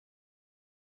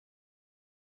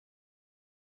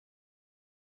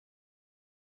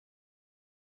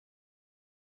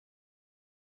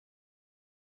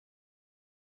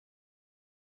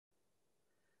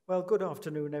Well, good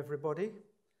afternoon, everybody,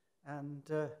 and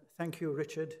thank you,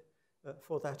 Richard,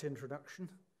 for that introduction.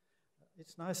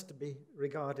 It's nice to be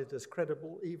regarded as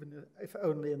credible, even if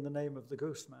only in the name of the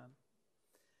Goose Man.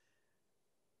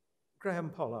 Graham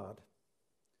Pollard.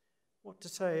 What to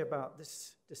say about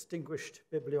this distinguished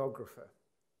bibliographer?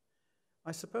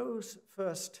 I suppose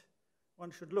first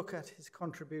one should look at his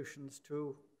contributions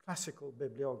to classical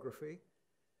bibliography,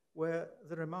 where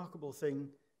the remarkable thing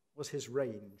was his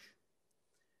range,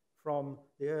 from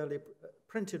the early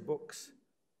printed books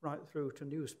right through to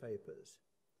newspapers.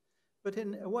 But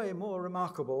in a way more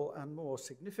remarkable and more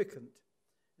significant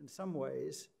in some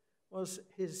ways was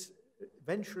his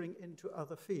venturing into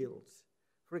other fields.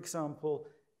 For example,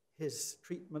 his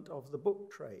treatment of the book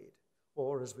trade,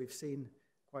 or as we've seen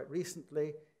quite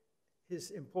recently, his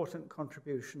important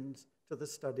contributions to the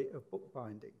study of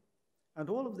bookbinding, and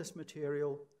all of this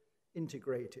material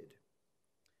integrated.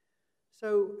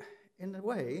 So, in a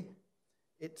way,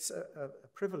 it's a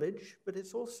privilege, but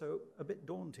it's also a bit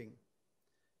daunting.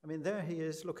 I mean, there he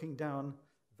is looking down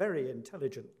very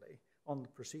intelligently on the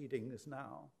proceedings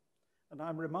now. And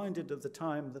I'm reminded of the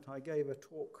time that I gave a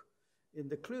talk in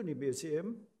the Cluny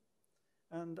Museum,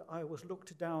 and I was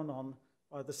looked down on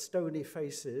by the stony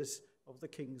faces of the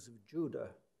kings of Judah.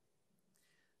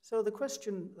 So the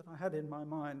question that I had in my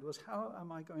mind was, how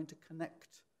am I going to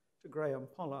connect to Graham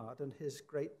Pollard and his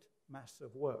great mass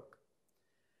of work?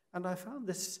 And I found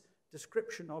this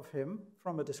description of him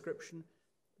from a description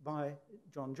by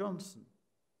John Johnson.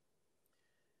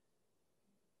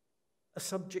 A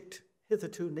subject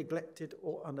hitherto neglected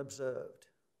or unobserved.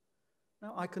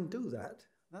 Now, I can do that.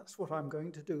 That's what I'm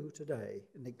going to do today,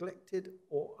 neglected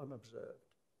or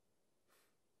unobserved.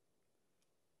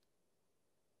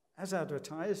 As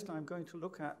advertised, I'm going to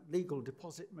look at legal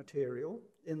deposit material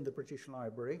in the British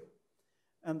Library,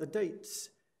 and the dates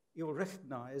you'll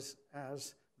recognize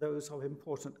as those of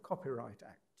important Copyright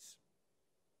Acts.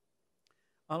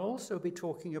 I'll also be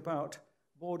talking about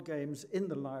board games in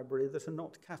the library that are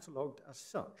not catalogued as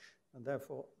such, and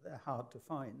therefore they're hard to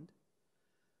find.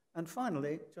 And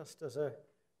finally, just as a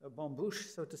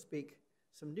bonbouche, so to speak,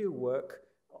 some new work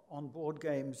on board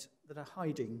games that are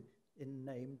hiding in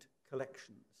named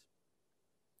collections.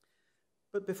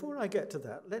 But before I get to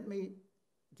that, let me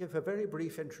give a very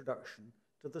brief introduction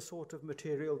to the sort of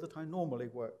material that I normally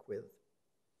work with.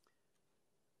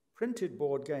 Printed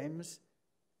board games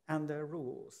and their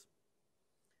rules.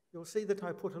 You'll see that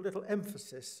I put a little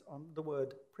emphasis on the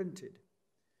word printed.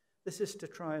 This is to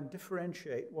try and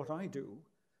differentiate what I do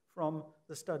from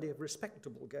the study of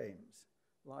respectable games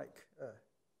like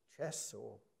chess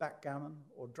or backgammon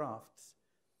or drafts.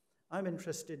 I'm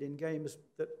interested in games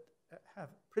that have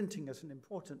printing as an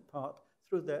important part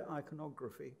through their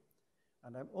iconography,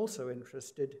 and I'm also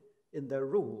interested in their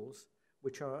rules,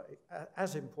 which are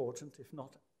as important, if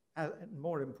not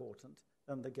more important,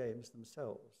 than the games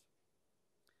themselves.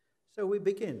 So we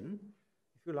begin,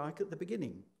 if you like, at the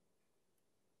beginning.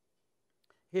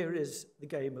 Here is the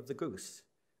game of the goose,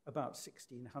 about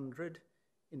 1600,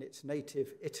 in its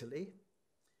native Italy.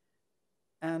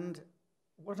 And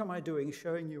what am I doing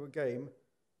showing you a game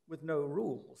with no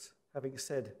rules, having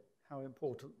said how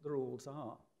important the rules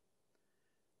are?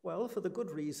 Well, for the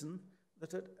good reason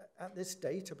that at this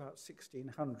date, about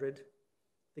 1600,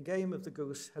 the game of the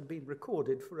goose had been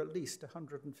recorded for at least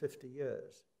 150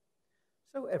 years.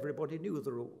 So everybody knew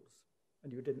the rules,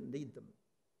 and you didn't need them.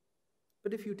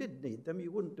 But if you did need them, you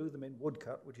wouldn't do them in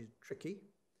woodcut, which is tricky.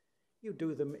 You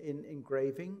do them in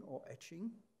engraving or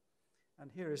etching. And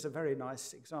here is a very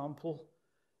nice example,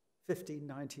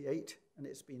 1598, and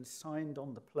it's been signed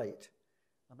on the plate.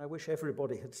 And I wish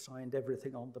everybody had signed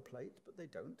everything on the plate, but they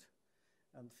don't.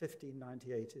 And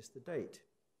 1598 is the date.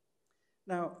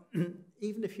 Now,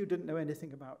 even if you didn't know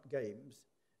anything about games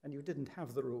and you didn't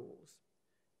have the rules,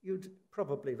 you'd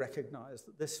probably recognize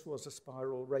that this was a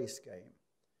spiral race game,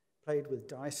 played with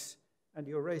dice, and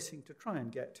you're racing to try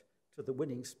and get to the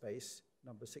winning space,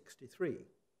 number 63.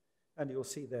 And you'll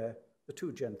see there the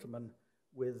two gentlemen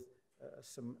with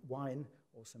some wine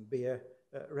or some beer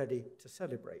ready to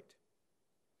celebrate.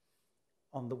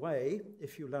 On the way,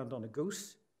 if you land on a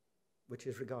goose, which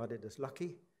is regarded as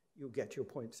lucky, you get your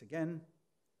points again,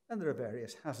 and there are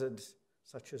various hazards,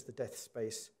 such as the death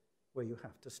space, where you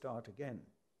have to start again.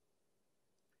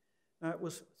 Now, it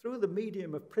was through the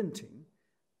medium of printing,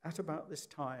 at about this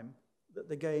time, that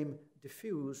the game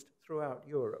diffused throughout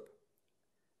Europe.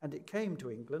 And it came to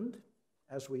England,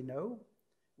 as we know.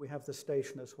 We have the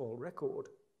Stationers' Hall record.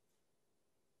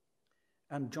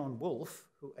 And John Wolfe,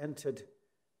 who entered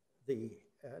the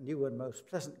new and most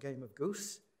pleasant game of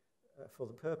goose for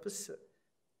the purpose,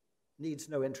 needs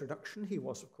no introduction. He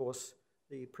was, of course,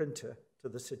 the printer to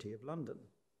the City of London.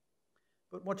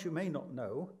 But what you may not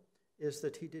know is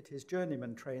that he did his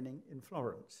journeyman training in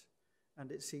Florence,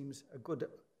 and it seems a good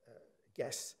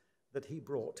guess that he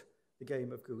brought the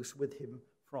game of goose with him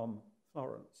from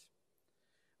Florence.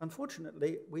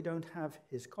 Unfortunately, we don't have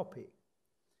his copy,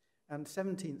 and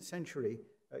 17th century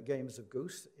games of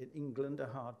goose in England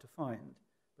are hard to find,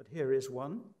 but here is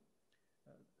one.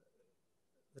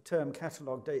 The term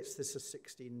catalogue dates this as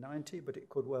 1690, but it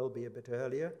could well be a bit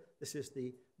earlier. This is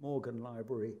the Morgan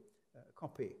Library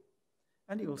copy.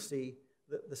 And you'll see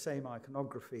that the same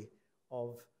iconography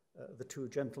of the two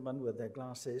gentlemen with their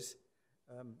glasses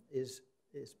is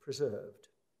preserved.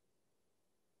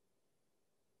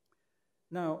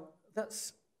 Now,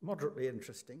 that's moderately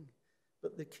interesting,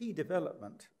 but the key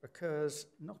development occurs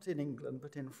not in England,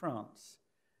 but in France,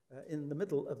 in the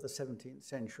middle of the 17th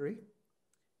century,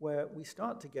 where we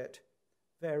start to get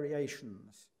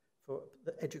variations for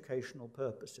the educational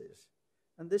purposes.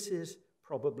 And this is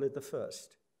probably the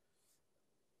first.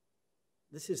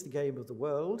 This is the Game of the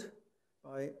World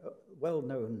by a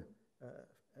well-known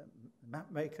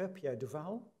mapmaker, Pierre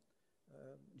Duval,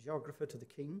 geographer to the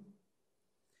king.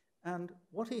 And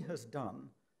what he has done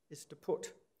is to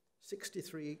put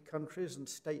 63 countries and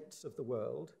states of the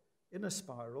world in a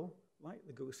spiral, like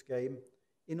the goose game,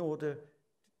 in order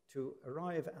to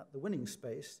arrive at the winning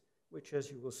space, which, as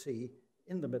you will see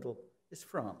in the middle, is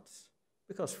France,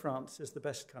 because France is the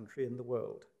best country in the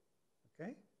world.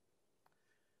 Okay?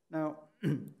 Now,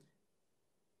 in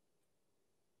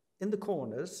the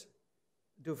corners,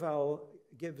 Duval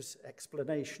gives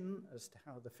explanation as to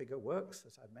how the figure works,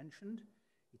 as I mentioned.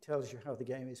 He tells you how the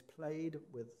game is played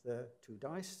with 2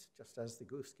 dice, just as the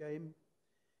goose game.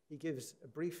 He gives a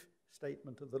brief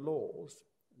statement of the laws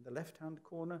in the left-hand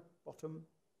corner, bottom.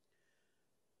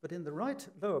 But in the right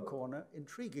lower corner,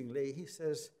 intriguingly, he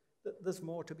says that there's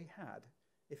more to be had.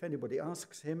 If anybody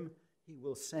asks him, he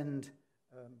will send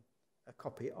a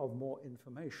copy of more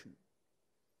information.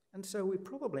 And so we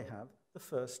probably have the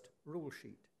first rule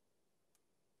sheet.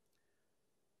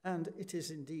 And it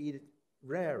is indeed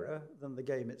rarer than the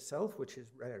game itself, which is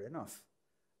rare enough.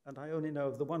 And I only know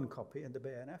of the one copy in the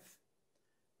BNF,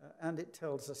 and it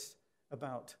tells us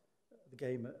about the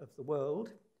Game of the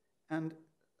World, and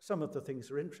some of the things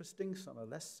are interesting, some are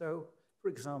less so. For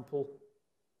example,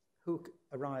 who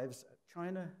arrives at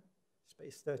China,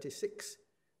 space 36,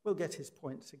 will get his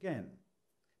points again,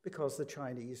 because the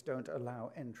Chinese don't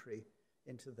allow entry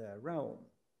into their realm.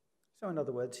 So in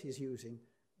other words, he's using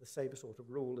the same sort of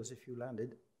rule as if you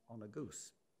landed on a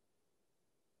goose.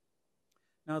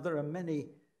 Now, there are many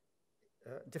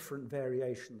different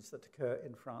variations that occur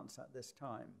in France at this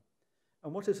time.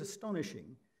 And what is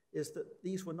astonishing is that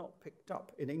these were not picked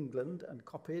up in England and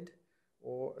copied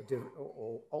or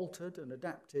altered and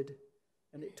adapted.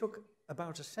 And it took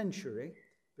about a century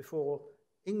before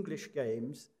English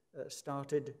games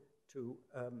started to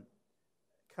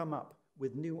come up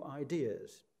with new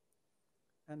ideas.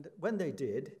 And when they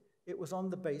did, it was on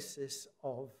the basis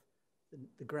of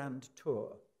the Grand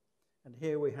Tour. And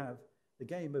here we have the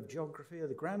game of geography,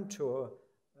 the Grand Tour,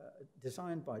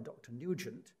 designed by Dr.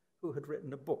 Nugent, who had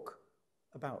written a book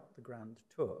about the Grand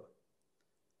Tour.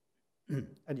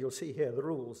 And you'll see here the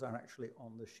rules are actually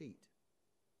on the sheet.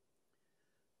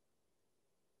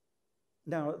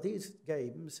 Now, these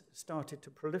games started to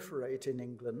proliferate in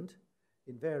England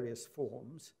in various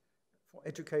forms for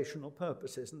educational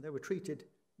purposes, and they were treated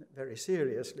very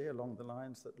seriously along the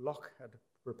lines that Locke had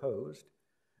proposed.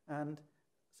 And,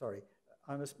 sorry,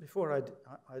 before I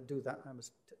do that, I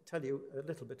must tell you a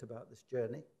little bit about this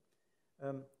journey.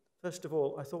 First of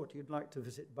all, I thought you'd like to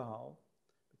visit Basle,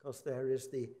 because there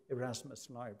is the Erasmus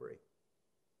Library.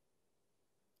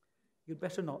 You'd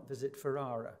better not visit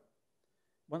Ferrara,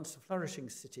 once a flourishing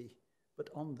city,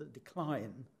 but on the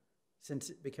decline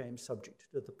since it became subject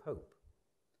to the Pope.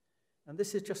 And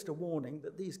this is just a warning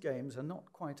that these games are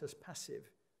not quite as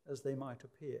passive as they might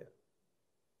appear.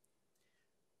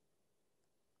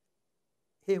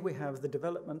 Here we have the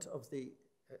development of the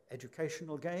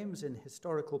educational games in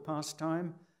historical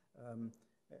pastime,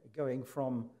 going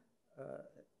from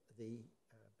the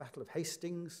Battle of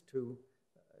Hastings to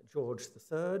George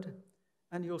III.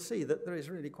 And you'll see that there is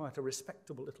really quite a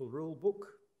respectable little rule book.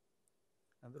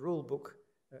 And the rule book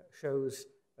shows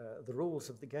the rules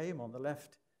of the game on the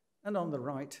left, and on the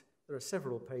right there are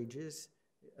several pages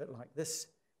like this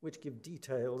which give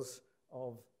details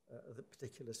of the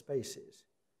particular spaces.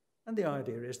 And the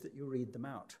idea is that you read them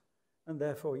out, and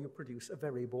therefore you produce a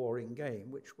very boring game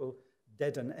which will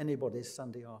deaden anybody's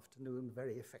Sunday afternoon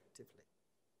very effectively.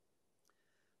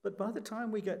 But by the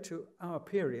time we get to our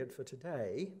period for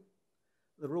today,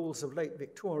 the rules of late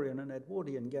Victorian and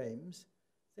Edwardian games,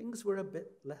 things were a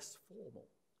bit less formal.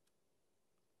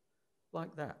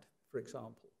 Like that, for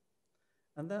example.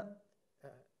 And that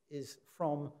is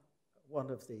from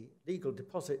one of the legal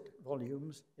deposit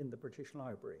volumes in the British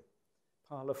Library.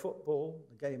 Parlour Football,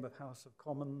 the Game of House of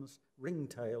Commons,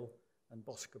 Ringtail, and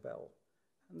Boscobel.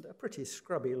 And a pretty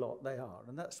scrubby lot they are,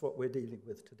 and that's what we're dealing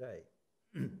with today.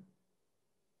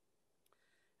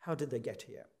 How did they get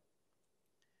here?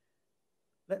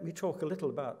 Let me talk a little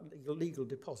about legal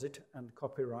deposit and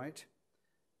copyright.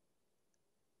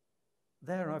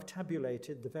 There I've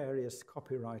tabulated the various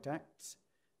copyright acts,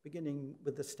 beginning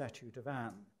with the Statute of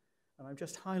Anne. And I'm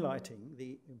just highlighting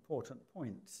the important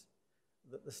points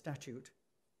that the statute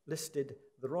listed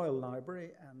the Royal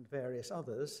Library and various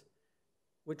others,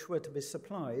 which were to be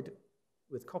supplied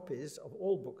with copies of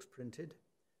all books printed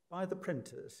by the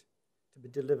printers to be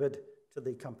delivered to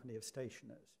the Company of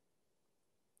Stationers.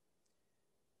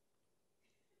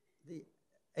 The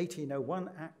 1801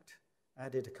 Act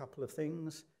added a couple of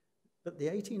things, but the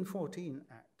 1814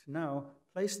 Act now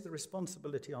placed the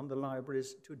responsibility on the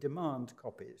libraries to demand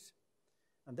copies.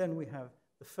 And then we have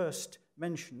the first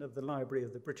mention of the Library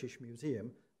of the British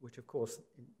Museum, which of course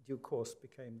in due course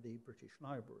became the British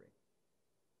Library.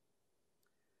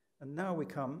 And now we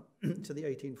come to the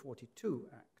 1842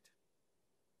 Act,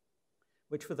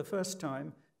 which for the first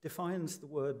time defines the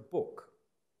word book.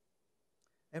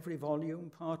 Every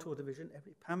volume, part or division,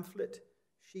 every pamphlet,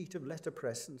 sheet of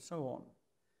letterpress, and so on.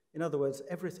 In other words,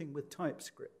 everything with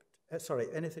typescript,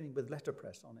 anything with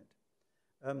letterpress on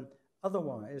it.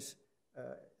 Otherwise,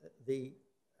 the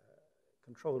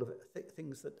control of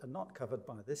things that are not covered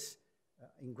by this,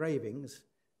 engravings,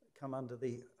 come under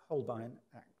the Holbein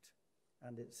Act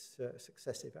and its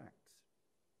successive acts.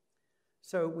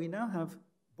 So we now have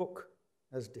book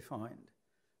as defined.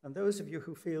 And those of you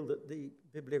who feel that the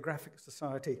Bibliographical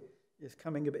Society is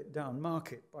coming a bit down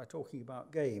market by talking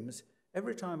about games,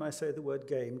 every time I say the word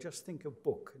game, just think of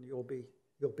book and you'll be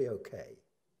okay.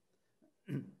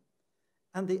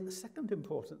 And the second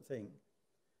important thing,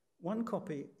 one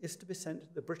copy is to be sent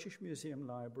to the British Museum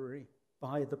Library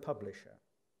by the publisher,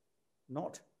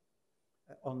 not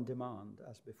on demand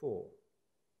as before.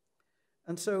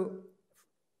 And so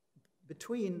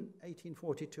between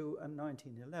 1842 and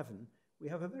 1911, we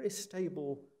have a very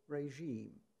stable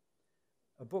regime.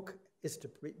 A book is to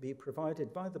be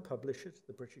provided by the publisher to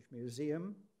the British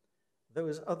Museum.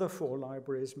 Those other four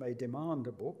libraries may demand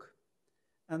a book,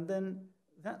 and then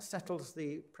that settles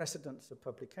the precedence of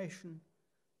publication,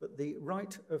 but the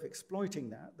right of exploiting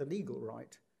that, the legal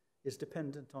right, is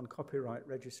dependent on copyright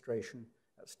registration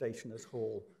at Stationers'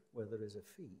 Hall, where there is a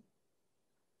fee.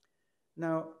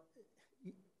 Now,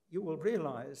 you will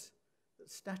realize that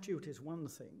statute is one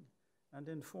thing and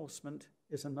enforcement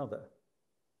is another,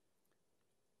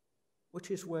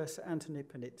 which is where Sir Anthony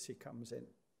Panizzi comes in.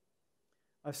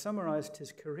 I've summarized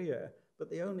his career, but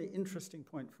the only interesting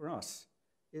point for us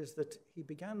is that he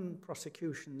began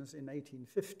prosecutions in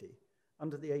 1850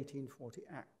 under the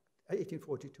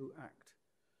 1842 Act.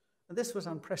 And this was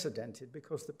unprecedented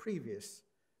because the previous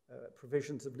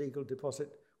provisions of legal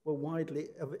deposit were widely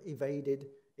evaded,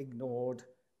 ignored,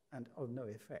 and of no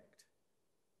effect.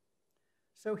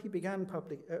 So he began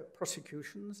public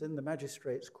prosecutions in the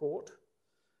magistrates' court,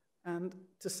 and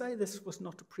to say this was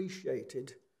not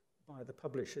appreciated by the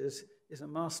publishers is a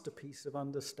masterpiece of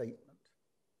understatement.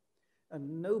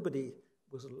 And nobody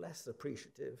was less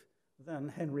appreciative than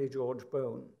Henry George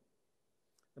Bone,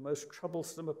 the most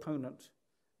troublesome opponent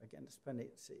against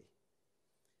Panizzi.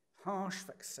 Harsh,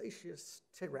 vexatious,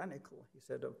 tyrannical, he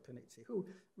said of Panizzi.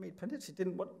 Panizzi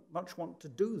didn't much want to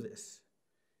do this.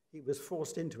 He was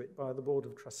forced into it by the Board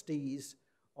of Trustees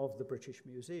of the British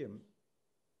Museum.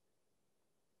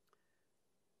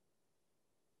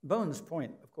 Bone's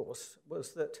point, of course,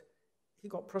 was that he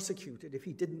got prosecuted if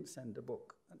he didn't send a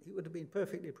book, and he would have been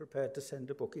perfectly prepared to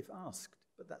send a book if asked,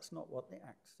 but that's not what the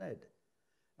Act said,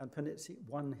 and Panizzi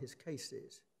won his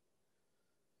cases.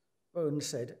 Bone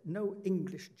said, no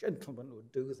English gentleman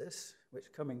would do this,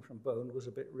 which coming from Bone was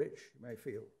a bit rich, you may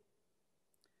feel.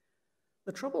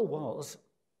 The trouble was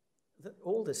that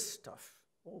all this stuff,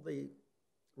 all the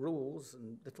rules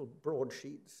and little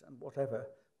broadsheets and whatever,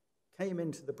 came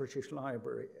into the British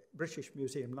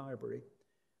Museum Library,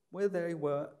 where they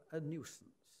were a nuisance.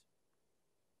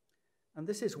 And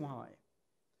this is why.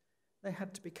 They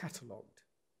had to be catalogued.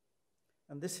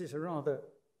 And this is a rather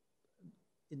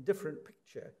indifferent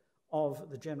picture of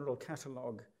the general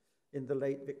catalogue in the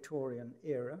late Victorian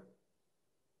era.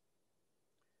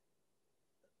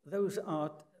 Those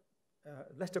are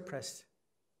letterpress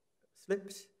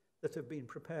slips that have been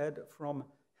prepared from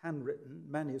handwritten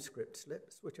manuscript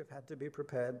slips, which have had to be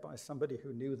prepared by somebody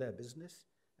who knew their business,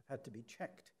 have had to be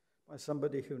checked by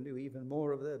somebody who knew even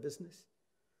more of their business.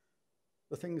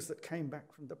 The things that came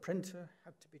back from the printer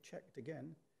had to be checked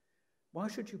again. Why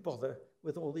should you bother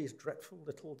with all these dreadful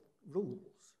little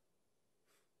rules?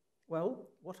 Well,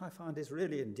 what I find is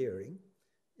really endearing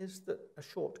is that a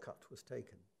shortcut was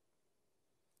taken.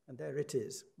 And there it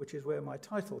is, which is where my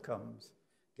title comes,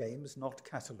 Games Not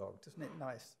Catalogued. Isn't it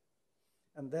nice?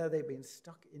 And there they've been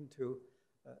stuck into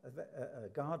a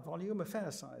guard volume, a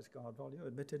fair-sized guard volume,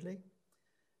 admittedly.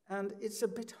 And it's a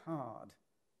bit hard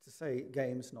to say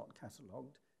Games Not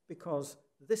Catalogued because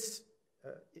this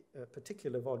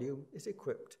particular volume is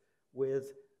equipped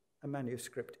with a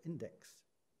manuscript index.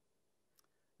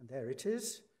 And there it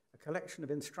is, a collection of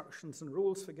instructions and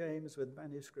rules for games with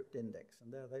manuscript index,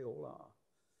 and there they all are.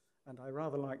 And I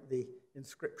rather like the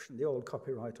inscription. The old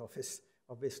Copyright Office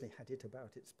obviously had it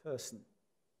about its person.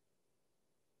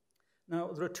 Now,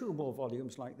 there are 2 more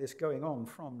volumes like this going on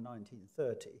from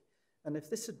 1930, and if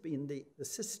this had been the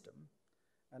system,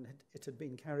 and it had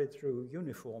been carried through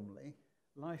uniformly,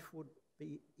 life would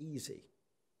be easy.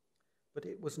 But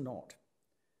it was not.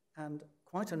 And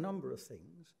quite a number of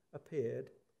things appeared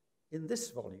in this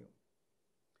volume.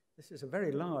 This is a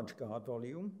very large guard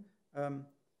volume.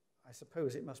 I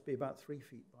suppose it must be about 3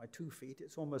 feet by 2 feet.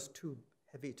 It's almost too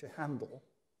heavy to handle.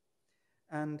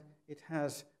 And it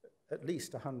has at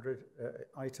least 100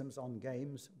 items on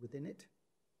games within it.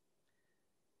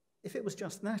 If it was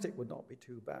just that, it would not be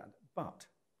too bad. But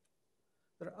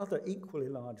there are other equally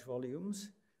large volumes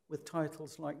with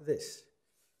titles like this,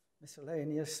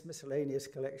 miscellaneous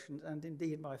collections, and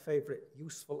indeed my favorite,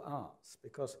 useful arts,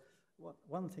 because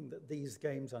one thing that these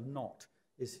games are not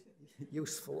is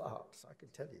useful arts, I can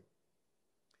tell you.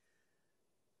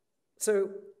 So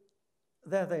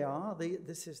there they are.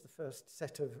 This is the first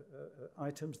set of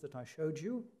items that I showed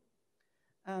you.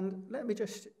 And let me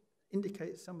just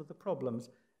indicate some of the problems.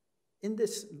 In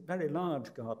this very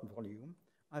large garden volume,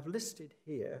 I've listed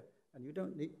here, and you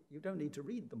don't need to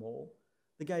read them all.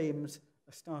 The games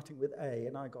are starting with A,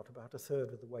 and I got about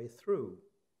 1/3 of the way through.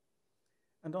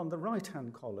 And on the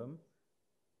right-hand column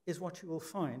is what you will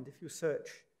find if you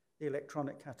search the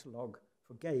electronic catalogue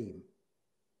for game.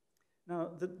 Now,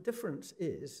 the difference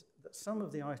is that some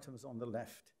of the items on the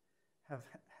left have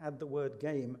had the word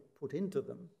game put into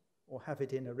them, or have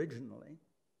it in originally,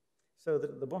 so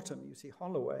that at the bottom you see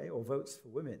Holloway or Votes for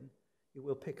Women, you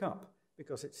will pick up,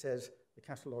 because it says the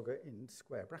cataloguer in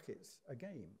square brackets, a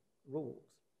game,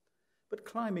 rules. But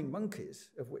Climbing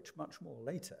Monkeys, of which much more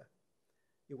later,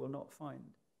 you will not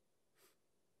find.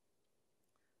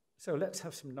 So let's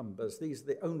have some numbers. These are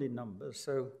the only numbers,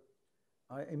 so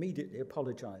I immediately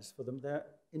apologize for them. They're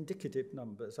indicative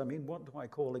numbers. I mean, what do I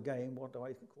call a game? What do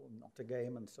I call not a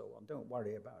game? And so on. Don't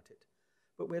worry about it.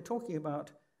 But we're talking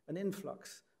about an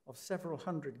influx of several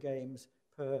hundred games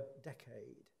per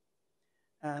decade.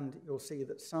 And you'll see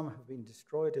that some have been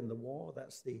destroyed in the war.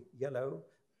 That's the yellow.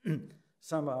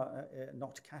 Some are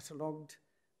not catalogued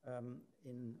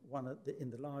in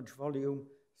the large volume.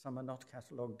 Some are not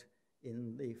catalogued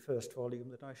in the first volume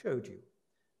that I showed you.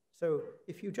 So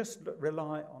if you just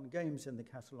rely on games in the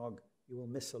catalogue, you will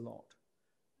miss a lot.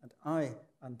 And I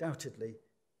undoubtedly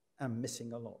am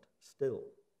missing a lot still.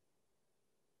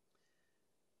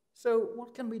 So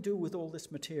what can we do with all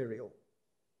this material?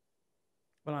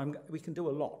 Well, we can do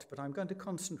a lot, but I'm going to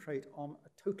concentrate on a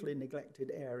totally neglected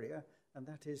area, and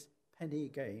that is penny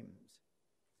games.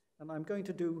 And I'm going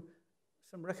to do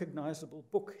some recognizable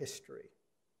book history,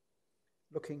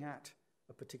 looking at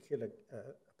a particular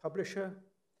publisher.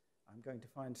 I'm going to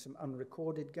find some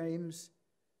unrecorded games,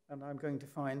 and I'm going to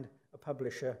find a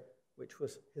publisher which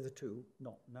was hitherto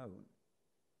not known.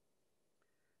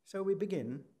 So we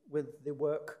begin with the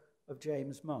work of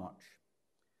James March.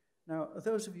 Now,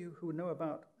 those of you who know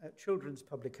about children's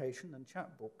publication and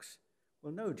chapbooks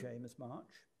will know James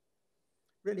March,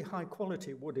 really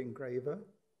high-quality wood engraver,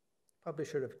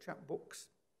 publisher of chapbooks,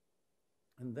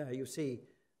 and there you see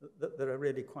that there are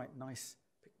really quite nice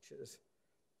pictures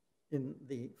in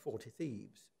the 40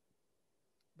 Thieves.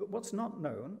 But what's not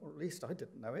known, or at least I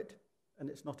didn't know it, and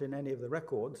it's not in any of the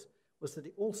records, was that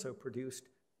he also produced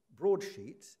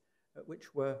broadsheets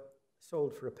which were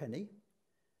sold for a penny,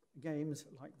 games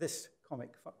like this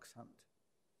comic fox hunt,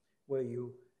 where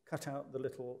you cut out the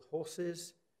little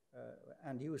horses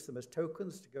and use them as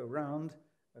tokens to go round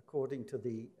according to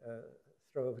the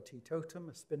throw of a teetotum,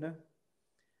 a spinner,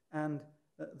 and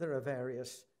there are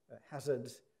various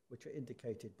hazards which are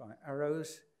indicated by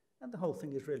arrows, and the whole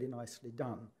thing is really nicely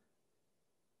done.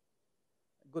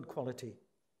 Good quality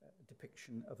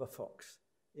depiction of a fox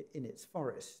in its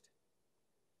forest.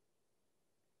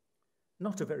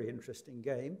 not a very interesting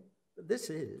game, but this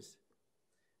is.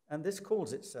 And this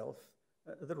calls itself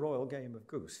the Royal Game of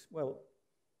Goose. Well,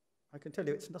 I can tell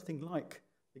you it's nothing like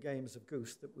the games of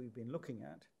goose that we've been looking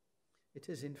at. It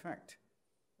is, in fact,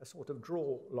 a sort of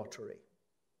draw lottery.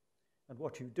 And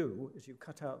what you do is you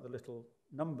cut out the little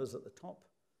numbers at the top,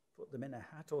 put them in a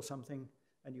hat or something,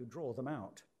 and you draw them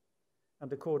out.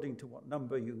 And according to what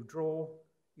number you draw,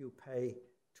 you pay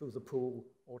to the pool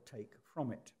or take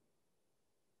from it.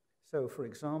 So, for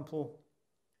example,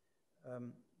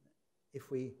 if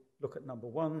we look at number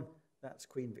 1, that's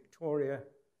Queen Victoria.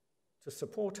 To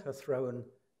support her throne,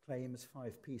 claims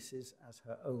 5 pieces as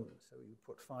her own. So you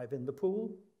put 5 in the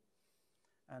pool,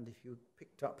 and if you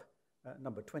picked up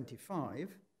number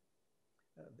 25,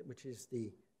 which is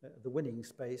the winning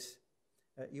space,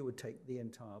 you would take the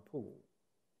entire pool.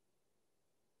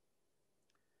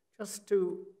 Just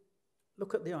to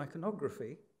look at the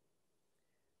iconography,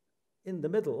 in the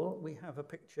middle we have a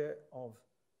picture of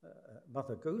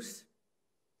Mother Goose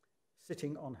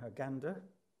sitting on her gander,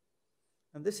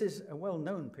 and this is a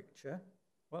well-known picture,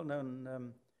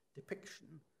 well-known depiction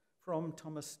from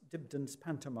Thomas Dibdin's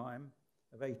pantomime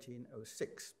of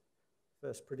 1806,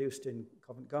 first produced in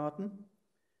Covent Garden,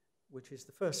 which is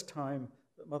the first time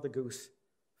that Mother Goose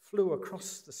flew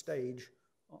across the stage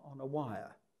on a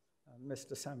wire. And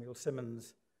Mr. Samuel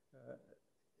Simmons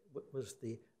was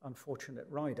the unfortunate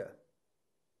rider.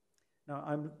 Now,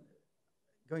 I'm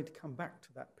going to come back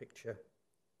to that picture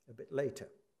a bit later.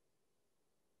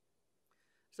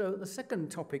 So the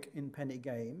second topic in penny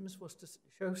games was to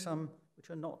show some which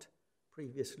are not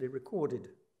previously recorded.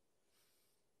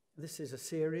 This is a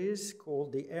series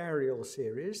called the Ariel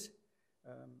series,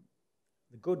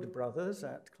 the Good Brothers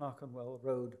at Clerkenwell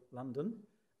Road, London,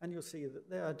 and you'll see that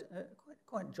they are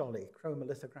quite jolly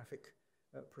chromolithographic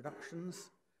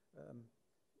productions,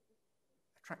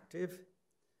 attractive.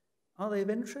 Are they of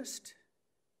interest?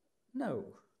 No,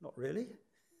 not really.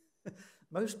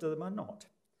 Most of them are not.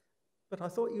 But I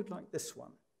thought you'd like this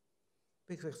one,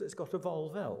 because it's got a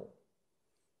volvelle.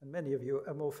 And many of you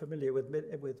are more familiar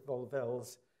with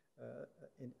volvelles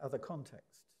in other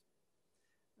contexts.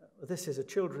 This is a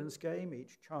children's game.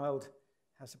 Each child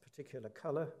has a particular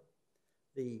colour.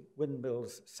 The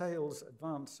windmill's sails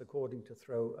advance according to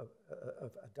throw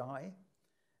of a die.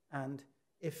 And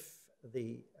if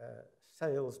the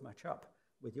sails match up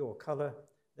with your colour,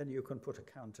 then you can put a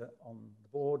counter on the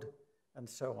board, and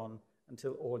so on,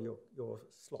 until all your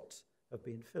slots have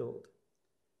been filled.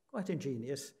 Quite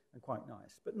ingenious and quite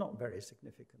nice, but not very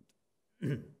significant.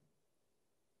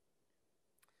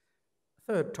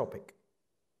 Third topic,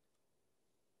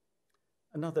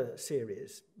 another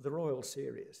series, the Royal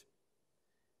Series.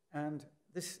 And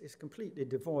this is completely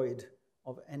devoid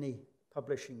of any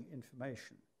publishing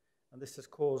information. And this has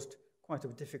caused quite a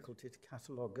difficulty to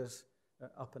cataloguers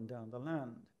up and down the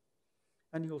land.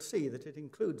 And you'll see that it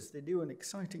includes the new and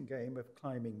exciting game of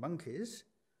climbing monkeys,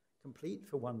 complete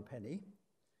for 1 penny.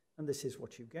 And this is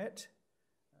what you get,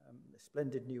 a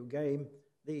splendid new game.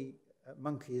 The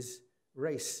monkeys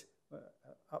race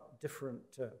up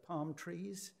different palm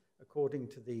trees according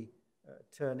to the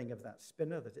turning of that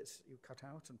spinner that you cut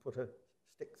out and put a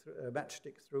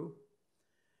matchstick through.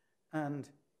 And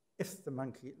if the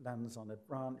monkey lands on a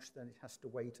branch, then it has to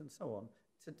wait, and so on.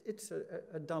 It's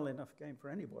a dull enough game for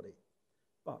anybody.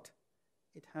 But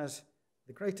it has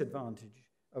the great advantage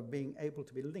of being able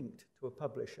to be linked to a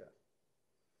publisher.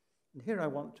 And here I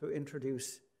want to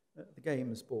introduce the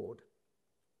games board.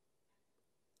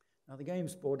 Now, the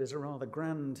games board is a rather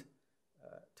grand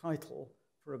title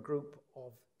for a group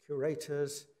of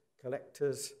curators,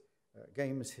 collectors,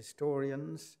 games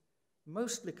historians,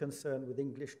 mostly concerned with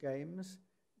English games,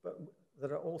 but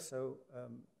there are also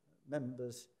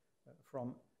members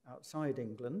from outside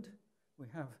England. We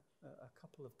have a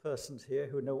couple of persons here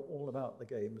who know all about the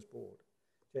games board.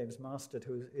 James Mastard,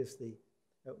 who is the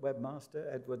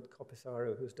webmaster, Edward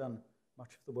Copisaro, who's done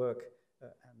much of the work,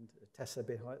 and Tessa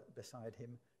beside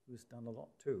him, who's done a lot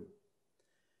too.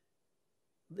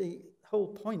 The whole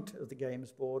point of the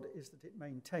games board is that it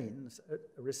maintains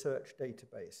a research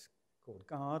database called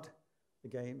GARD, the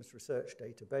Games Research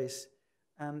Database,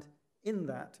 and in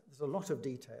that there's a lot of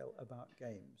detail about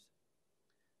games.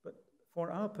 But for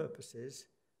our purposes,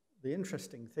 the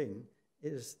interesting thing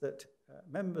is that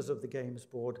members of the Games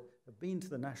Board have been to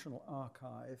the National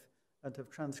Archive and have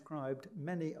transcribed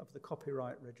many of the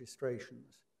copyright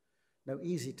registrations. No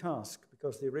easy task,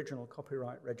 because the original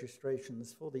copyright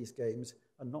registrations for these games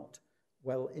are not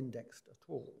well indexed at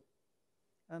all.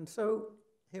 And so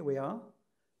here we are,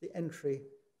 the entry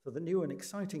for the new and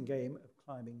exciting game of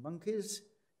climbing monkeys,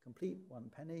 complete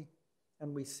 1 penny,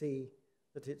 and we see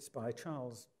that it's by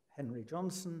Charles Henry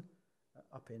Johnson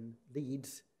up in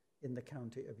Leeds in the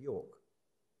county of York.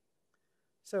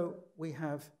 So we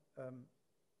have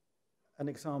an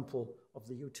example of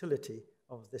the utility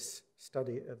of this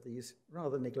study of these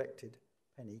rather neglected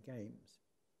penny games.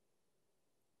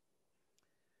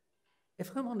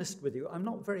 If I'm honest with you, I'm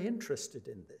not very interested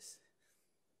in this.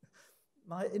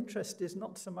 My interest is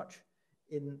not so much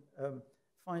in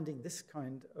finding this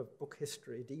kind of book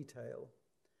history detail.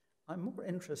 I'm more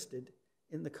interested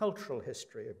in the cultural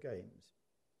history of games.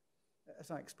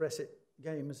 As I express it,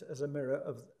 games as a mirror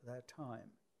of their time.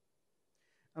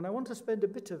 And I want to spend a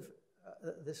bit of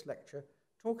this lecture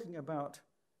talking about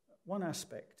one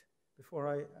aspect before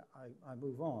I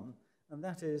move on, and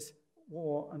that is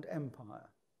war and empire.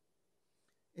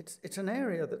 It's an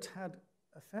area that's had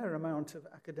a fair amount of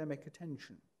academic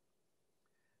attention.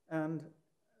 And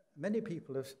many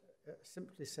people have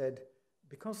simply said,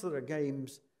 because there are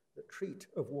games that treat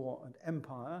of war and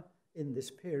empire in this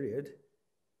period,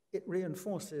 it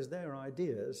reinforces their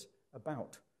ideas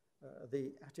about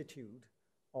the attitude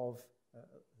of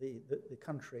the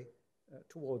country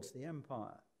towards the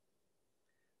empire.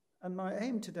 And my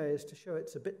aim today is to show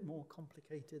it's a bit more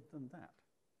complicated than that.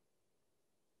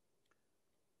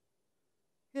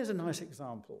 Here's a nice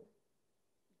example.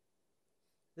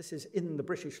 This is in the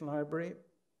British Library.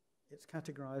 It's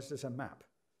categorized as a map,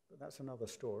 but that's another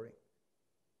story.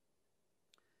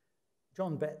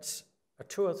 John Betts, A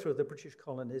Tour Through the British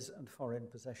Colonies and Foreign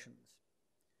Possessions.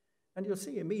 And you'll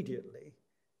see immediately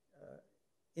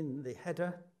in the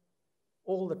header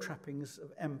all the trappings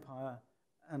of empire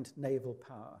and naval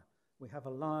power. We have a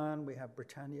lion, we have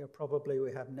Britannia probably,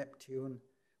 we have Neptune,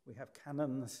 we have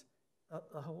cannons,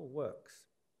 the whole works.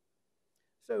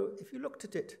 So if you looked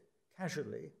at it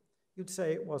casually, you'd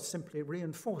say it was simply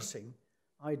reinforcing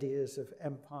ideas of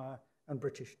empire and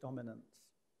British dominance.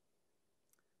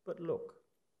 But look,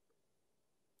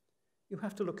 you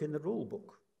have to look in the rule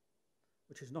book,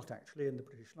 which is not actually in the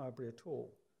British Library at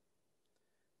all.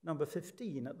 Number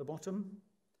 15 at the bottom,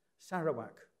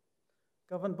 Sarawak,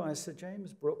 governed by Sir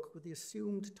James Brooke with the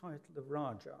assumed title of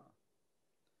Rajah.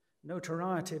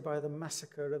 Notoriety by the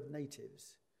massacre of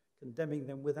natives, condemning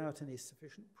them without any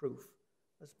sufficient proof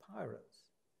as pirates.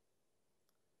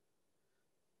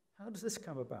 How does this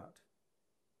come about?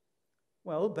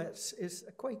 Well, Betts is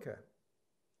a Quaker,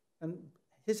 and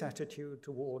his attitude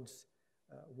towards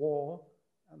war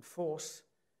and force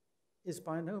is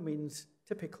by no means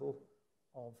typical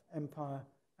of empire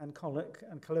and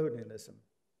colonialism.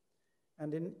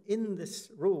 And in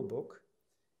this rule book,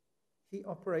 he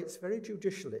operates very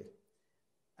judicially,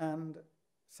 and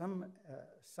some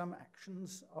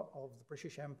actions of the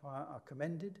British Empire are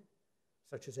commended,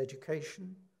 such as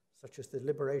education, such as the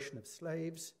liberation of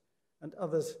slaves, and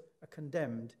others are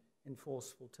condemned in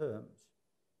forceful terms.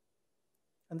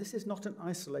 And this is not an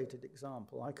isolated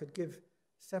example. I could give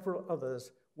several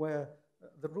others where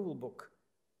the rule book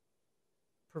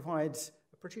provides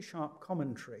a pretty sharp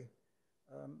commentary,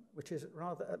 which is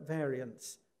rather at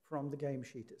variance from the game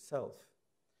sheet itself.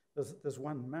 There's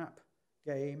one map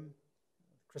game,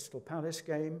 Crystal Palace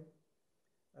game,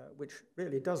 which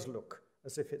really does look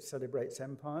as if it celebrates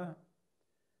empire.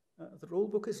 The rule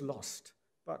book is lost,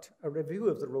 but a review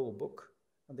of the rule book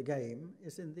and the game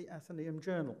is in the Athenaeum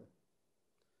Journal.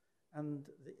 And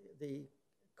the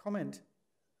comment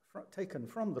taken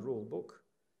from the rule book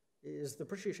is the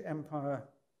British Empire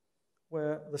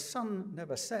where the sun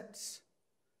never sets,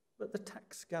 but the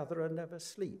tax gatherer never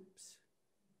sleeps.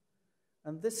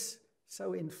 And this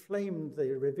so inflamed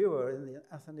the reviewer in the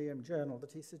Athenaeum Journal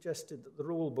that he suggested that the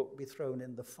rule book be thrown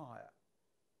in the fire.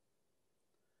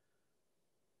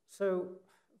 So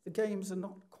the games are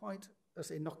not quite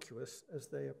as innocuous as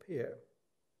they appear.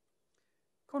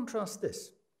 Contrast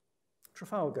this.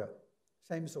 Trafalgar,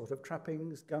 same sort of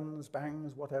trappings, guns,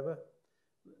 bangs, whatever.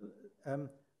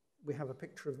 We have a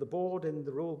picture of the board in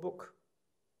the rule book.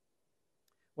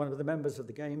 One of the members of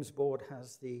the games board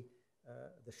has the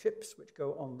ships which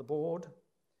go on the board.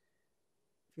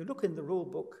 If you look in the rule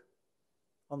book,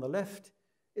 on the left,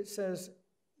 it says,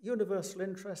 universal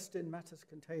interest in matters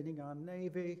containing our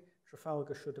navy,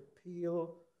 Trafalgar should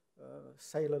appeal,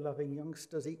 sailor-loving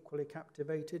youngsters equally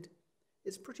captivated.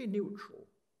 It's pretty neutral.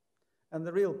 And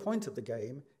the real point of the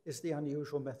game is the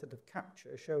unusual method of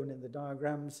capture shown in the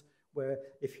diagrams, where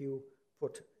if you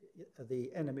put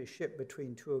the enemy ship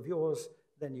between two of yours,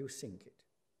 then you sink it.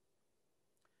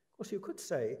 Of course, you could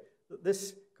say that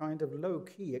this kind of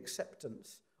low-key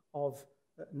acceptance of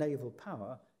naval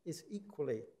power is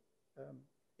equally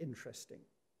interesting.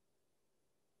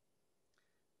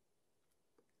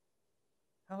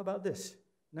 How about this?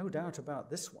 No doubt about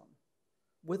this one.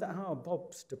 With our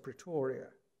bobs to Pretoria,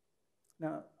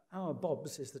 Now, our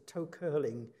Bobs is the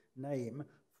toe-curling name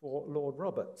for Lord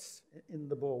Roberts in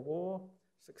the Boer War,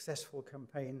 successful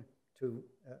campaign to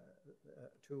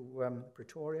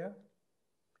Pretoria.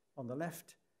 On the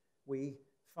left, we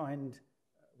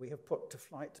have put to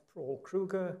flight Paul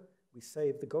Kruger, we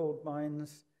save the gold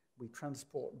mines, we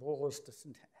transport Boers to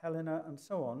St. Helena, and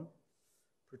so on.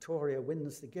 Pretoria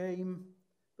wins the game,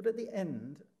 but at the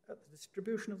end, at the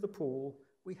distribution of the pool,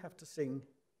 we have to sing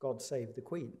God Save the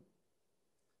Queen.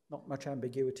 Not much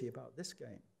ambiguity about this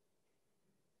game.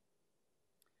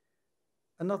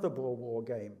 Another Boer War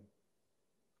game,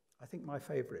 I think my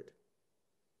favorite,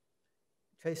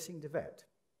 Chasing de Wet.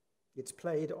 It's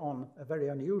played on a very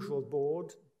unusual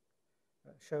board,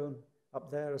 shown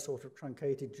up there, a sort of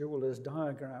truncated jeweler's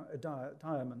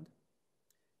diamond.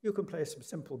 You can play some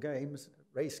simple games,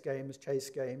 race games, chase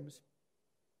games,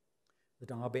 the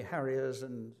Derby Harriers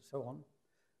and so on.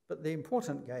 But the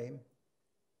important game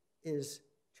is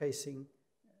chasing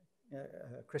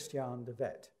Christian de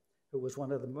Wet, who was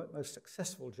one of the most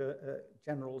successful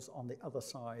generals on the other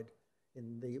side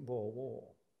in the Boer War.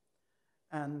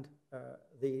 And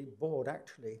the board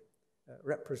actually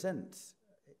represents,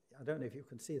 I don't know if you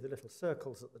can see the little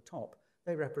circles at the top,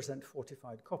 they represent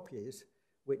fortified kopjes,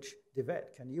 which de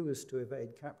Wet can use to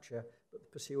evade capture, but the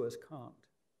pursuers can't.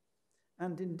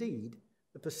 And indeed,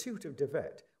 the pursuit of de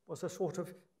Wet was a sort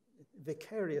of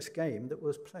vicarious game that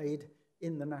was played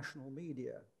in the national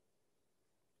media.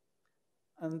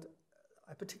 And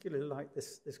I particularly like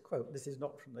this quote. This is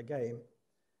not from the game.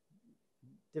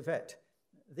 De Wet,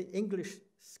 the English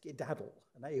skedaddle,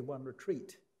 an A1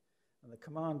 retreat, and the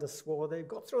commander swore they've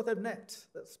got through the net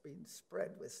that's been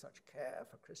spread with such care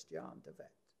for Christian de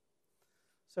Wet.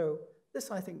 So this,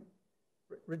 I think,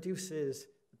 reduces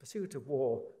the pursuit of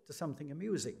war to something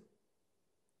amusing,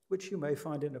 which you may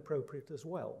find inappropriate as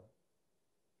well.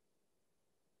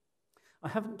 I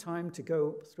haven't time to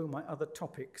go through my other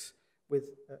topics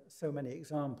with so many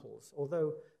examples,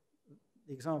 although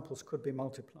the examples could be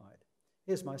multiplied.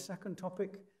 Here's my second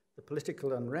topic, the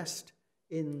political unrest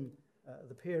in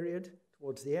the period,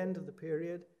 towards the end of the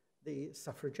period, the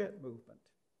suffragette movement.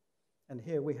 And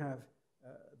here we have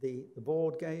the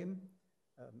board game.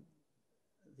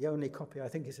 The only copy I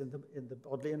think is in the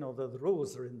Bodleian, although the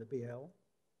rules are in the BL.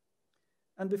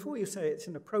 And before you say it's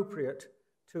inappropriate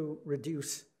to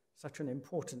reduce such an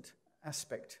important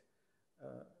aspect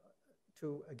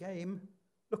to a game,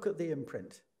 look at the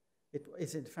imprint. It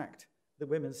is in fact the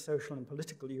Women's Social and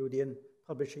Political Union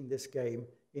publishing this game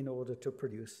in order to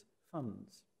produce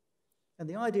funds. And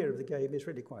the idea of the game is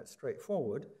really quite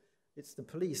straightforward. It's the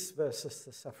police versus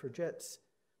the suffragettes.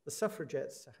 The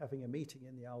suffragettes are having a meeting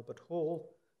in the Albert Hall.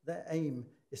 Their aim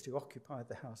is to occupy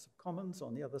the House of Commons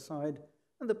on the other side,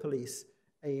 and the police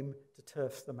aim to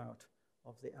turf them out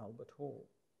of the Albert Hall.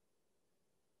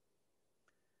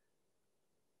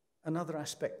 Another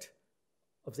aspect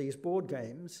of these board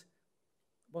games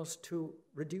was to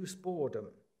reduce boredom,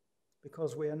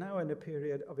 because we are now in a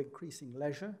period of increasing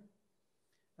leisure,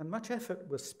 and much effort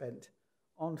was spent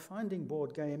on finding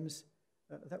board games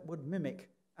that would mimic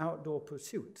outdoor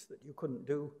pursuits that you couldn't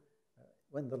do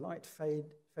when the light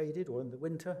faded or in the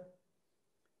winter,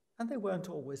 and they weren't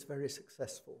always very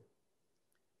successful.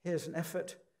 Here's an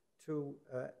effort to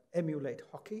emulate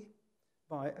hockey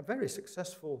by a very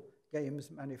successful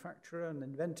games manufacturer and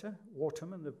inventor,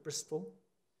 Waterman of Bristol.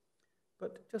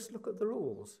 But just look at the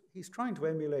rules. He's trying to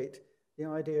emulate the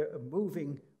idea of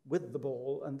moving with the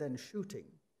ball and then shooting.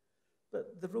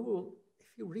 But the rule, if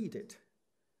you read it,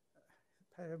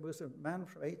 there was a man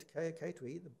from A to K, K to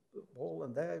E, the ball,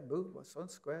 and there moved, was on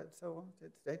squared, so on.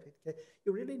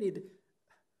 You really need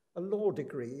a law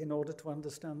degree in order to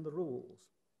understand the rules.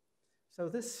 So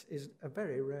this is a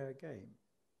very rare game.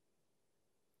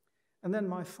 And then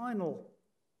my final,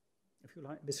 if you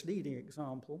like, misleading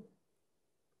example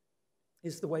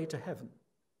is The Way to Heaven.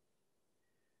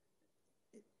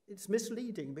 It's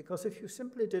misleading because if you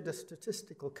simply did a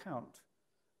statistical count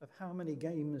of how many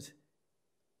games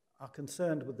are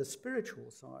concerned with the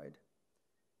spiritual side,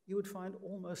 you would find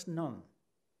almost none.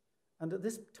 And at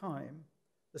this time,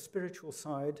 the spiritual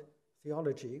side,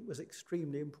 theology, was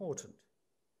extremely important.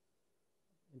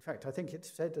 In fact, I think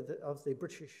it's said of the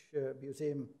British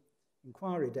Museum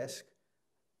inquiry desk,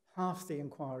 half the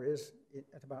inquiries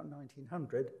at about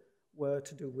 1900 were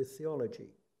to do with theology.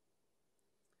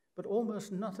 But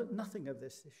almost nothing of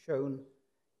this is shown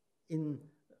in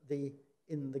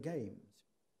the games.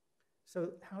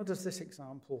 So how does this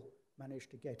example manage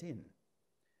to get in?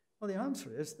 Well, the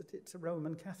answer is that it's a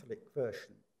Roman Catholic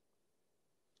version.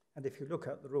 And if you look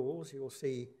at the rules, you'll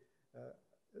see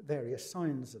various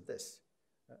signs of this.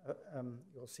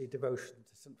 you'll see devotion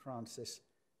to St. Francis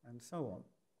and so on.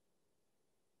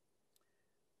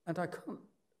 And I can't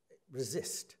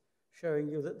resist showing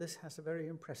you that this has a very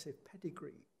impressive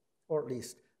pedigree, or at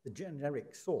least the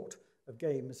generic sort of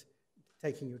games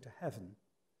taking you to heaven,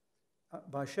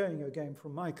 by showing you a game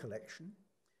from my collection,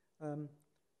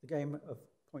 the game of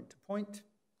Point to Point.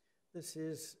 This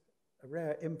is a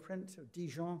rare imprint of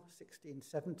Dijon,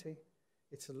 1670.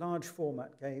 It's a large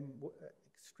format game,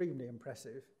 extremely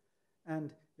impressive,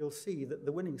 and you'll see that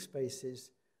the winning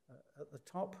spaces at the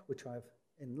top, which I've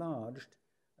enlarged,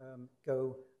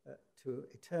 go to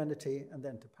eternity and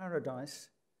then to paradise.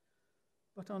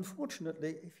 But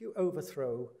unfortunately, if you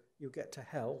overthrow, you get to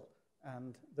hell,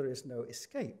 and there is no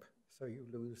escape, so you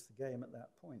lose the game at that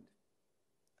point.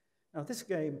 Now, this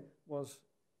game was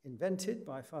invented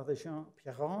by Father Jean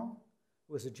Pierron,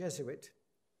 who was a Jesuit,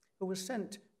 who was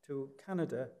sent to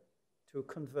Canada to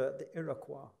convert the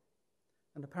Iroquois.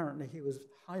 And apparently he was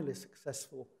highly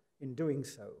successful in doing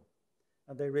so,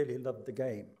 and they really loved the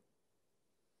game.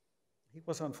 He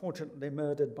was unfortunately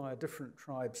murdered by a different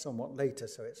tribe somewhat later,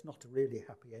 so it's not a really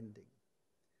happy ending.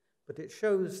 But it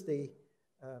shows the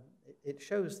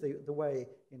way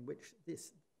in which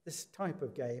this type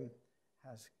of game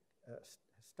has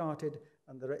started,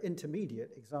 and there are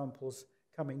intermediate examples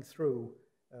coming through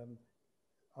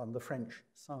on the French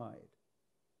side.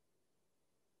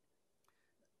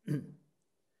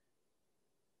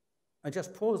 I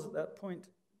just pause at that point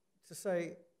to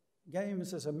say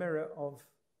games as a mirror of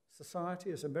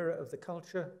society, as a mirror of the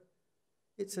culture,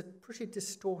 it's a pretty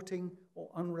distorting or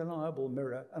unreliable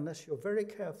mirror unless you're very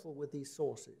careful with these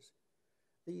sources.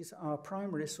 These are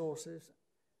primary sources,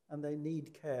 and they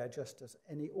need care just as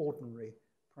any ordinary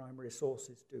primary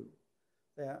sources do.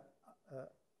 They're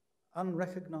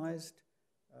unrecognized,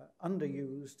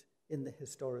 underused in the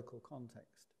historical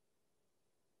context.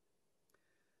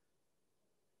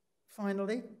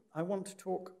 Finally, I want to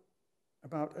talk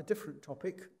about a different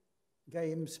topic,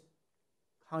 games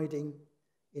hiding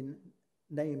in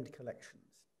named collections.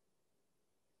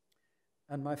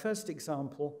 And my first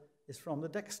example is from the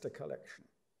Dexter collection.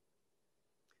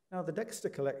 Now, the Dexter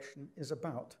collection is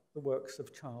about the works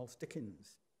of Charles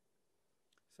Dickens.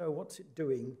 So what's it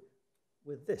doing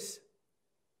with this?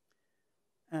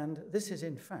 And this is,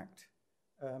 in fact,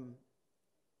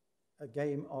 a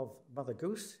game of Mother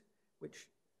Goose, which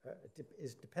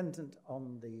is dependent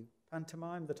on the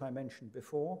pantomime that I mentioned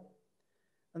before.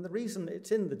 And the reason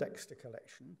it's in the Dexter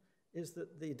collection is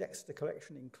that the Dexter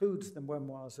collection includes the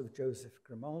memoirs of Joseph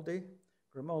Grimaldi.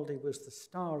 Grimaldi was the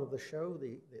star of the show,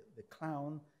 the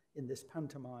clown in this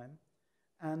pantomime,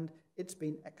 and it's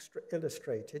been extra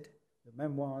illustrated, the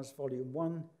memoirs, volume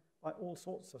 1, by all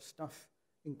sorts of stuff,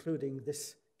 including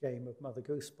this game of Mother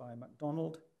Goose by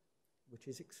MacDonald, which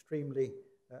is extremely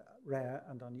rare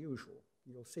and unusual.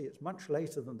 You'll see it's much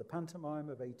later than the pantomime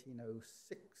of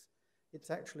 1806. It's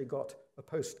actually got a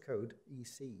postcode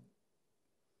EC.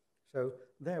 So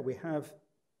there we have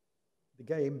the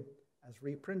game as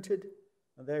reprinted,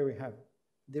 and there we have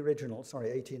the original,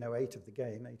 1808 of the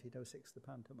game, 1806 the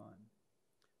pantomime.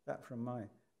 That from my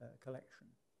collection.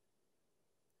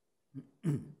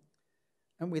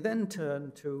 And we then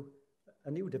turn to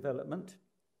a new development.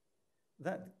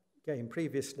 That game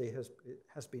previously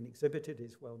has been exhibited,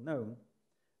 is well known,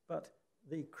 but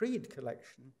the Creed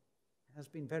collection has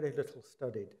been very little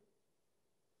studied.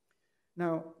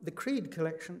 Now, the Creed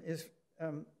collection is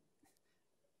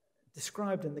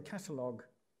described in the catalogue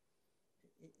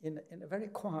in a very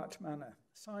quiet manner.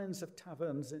 Signs of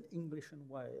taverns in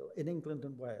England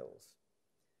and Wales,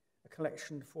 a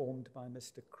collection formed by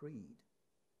Mr. Creed.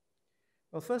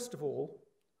 Well, first of all,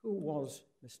 who was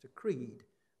Mr. Creed?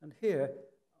 And here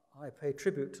I pay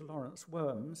tribute to Lawrence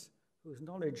Worms, whose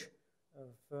knowledge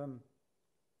of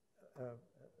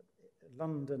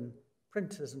London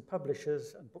printers and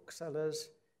publishers and booksellers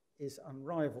is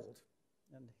unrivaled.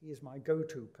 And he is my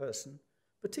go-to person,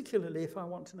 particularly if I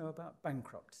want to know about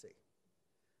bankruptcy.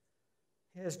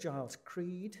 Here's Giles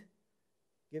Creed,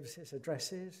 gives his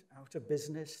addresses, out of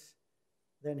business,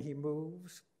 then he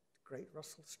moves to Great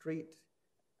Russell Street,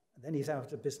 and then he's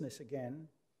out of business again,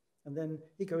 and then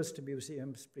he goes to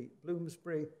Museum Street,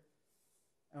 Bloomsbury,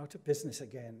 out of business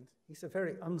again. He's a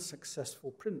very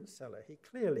unsuccessful print seller. He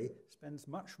clearly spends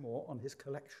much more on his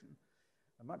collection,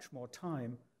 and much more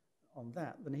time on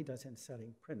that than he does in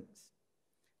selling prints.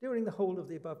 During the whole of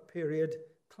the above period,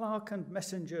 clerk and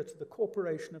messenger to the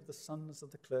Corporation of the Sons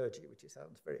of the Clergy, which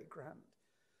sounds very grand.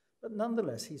 But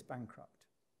nonetheless, he's bankrupt.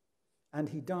 And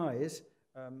he dies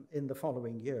in the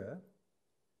following year,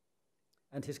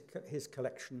 and his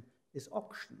collection is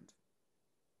auctioned.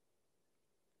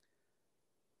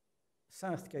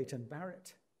 Southgate and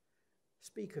Barrett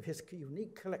speak of his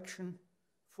unique collection,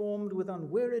 formed with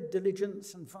unwearied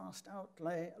diligence and vast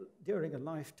outlay during a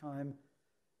lifetime,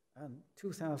 and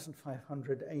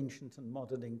 2,500 ancient and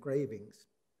modern engravings,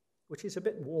 which is a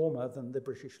bit warmer than the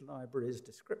British Library's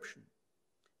description,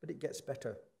 but it gets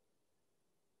better.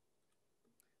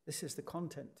 This is the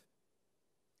content.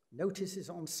 Notices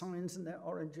on signs and their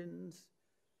origins,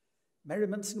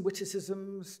 merriments and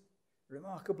witticisms,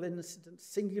 remarkable incidents,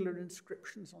 singular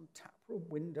inscriptions on taproom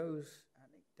windows,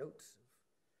 anecdotes of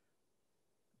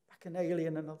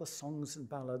bacchanalian and other songs and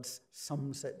ballads,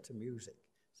 some set to music.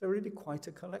 So really quite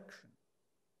a collection.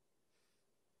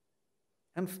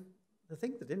 And the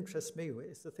thing that interests me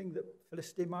is the thing that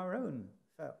Felicity Marone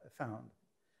found.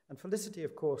 And Felicity,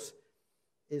 of course,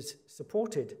 is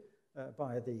supported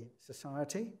by the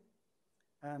Society,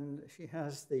 and she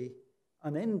has the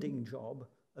unending job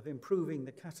of improving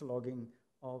the cataloguing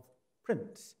of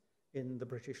prints in the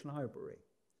British Library.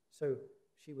 So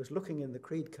she was looking in the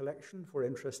Creed collection for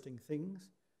interesting things,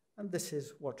 and this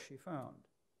is what she found.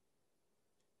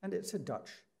 And it's a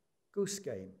Dutch goose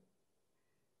game.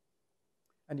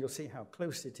 And you'll see how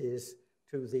close it is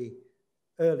to the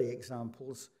early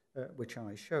examples which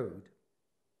I showed.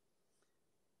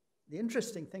 The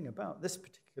interesting thing about this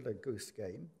particular goose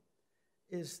game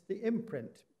is the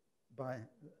imprint by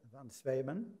Van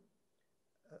Zwamen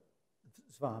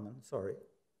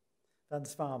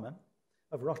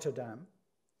of Rotterdam.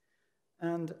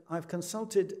 And I've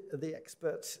consulted the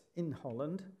experts in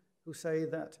Holland who say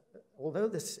that although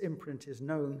this imprint is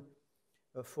known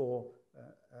for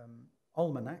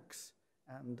almanacs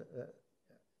and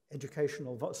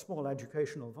small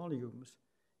educational volumes,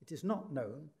 it is not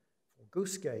known for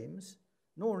goose games,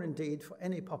 nor indeed for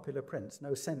any popular prints,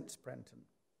 no sense printen.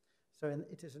 So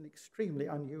it is an extremely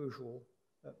unusual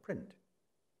print.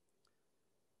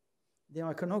 The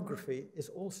iconography is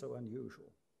also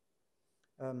unusual.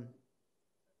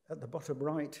 At the bottom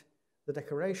right, the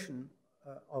decoration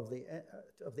of the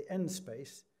end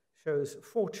space shows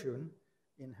Fortune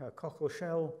in her cockle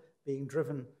shell being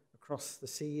driven across the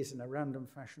seas in a random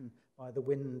fashion by the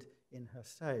wind in her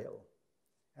sail.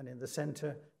 And in the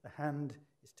center, the hand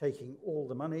is taking all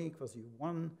the money because you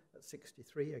won at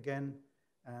 63 again,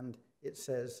 and it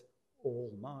says,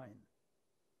 all mine.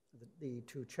 The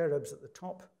two cherubs at the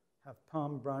top have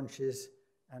palm branches,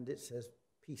 and it says,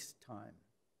 peacetime.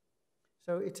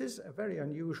 So it is a very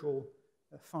unusual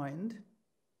find,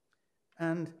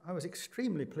 and I was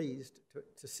extremely pleased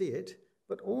to see it,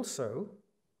 but also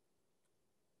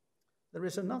there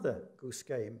is another goose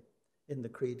game in the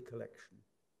Creed collection.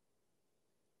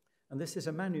 And this is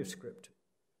a manuscript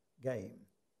game.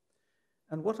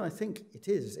 And what I think it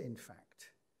is, in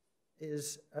fact,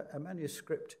 is a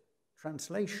manuscript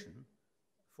translation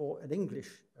for an English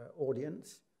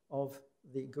audience of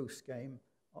the goose game,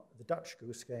 the Dutch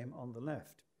goose game on the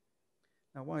left.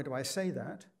 Now, why do I say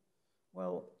that?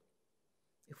 Well,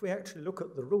 if we actually look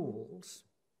at the rules,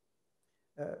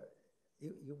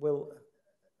 you will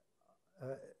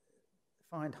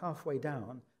find halfway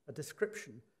down a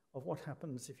description of what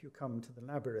happens if you come to the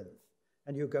labyrinth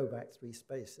and you go back 3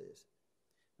 spaces.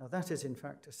 Now that is in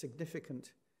fact a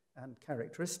significant and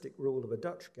characteristic rule of a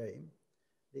Dutch game.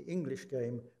 The English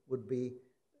game would be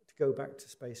to go back to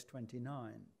space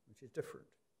 29, which is different.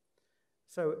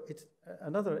 So it's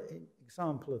another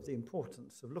example of the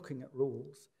importance of looking at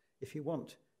rules if you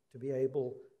want to be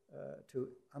able to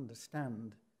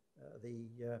understand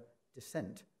the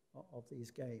descent of these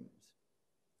games.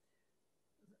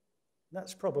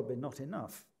 That's probably not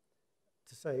enough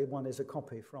to say one is a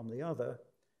copy from the other,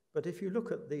 but if you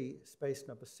look at the space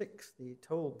number 6, the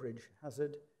toll bridge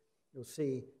hazard, you'll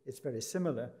see it's very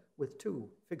similar with 2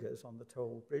 figures on the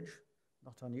toll bridge,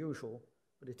 not unusual,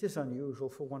 but it is unusual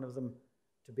for one of them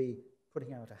to be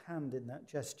putting out a hand in that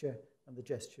gesture, and the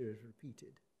gesture is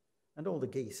repeated. And all the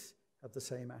geese have the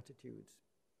same attitudes.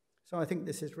 So I think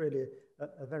this is really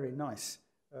a very nice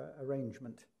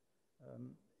arrangement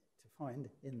to find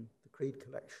in the Creed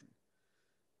collection.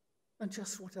 And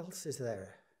just what else is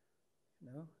there?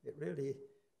 You know, it really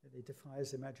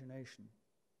defies imagination.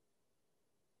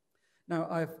 Now,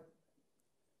 I've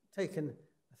taken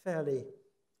a fairly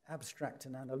abstract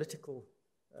and analytical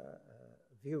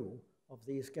view of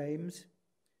these games.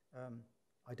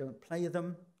 I don't play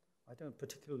them. I don't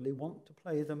particularly want to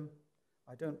play them.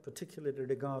 I don't particularly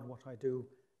regard what I do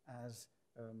as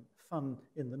fun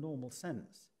in the normal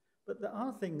sense. But there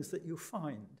are things that you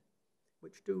find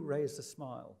which do raise a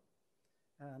smile.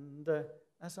 And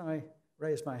as I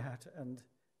raise my hat and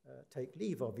take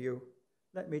leave of you,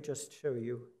 let me just show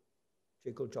you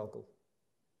Jiggle Joggle.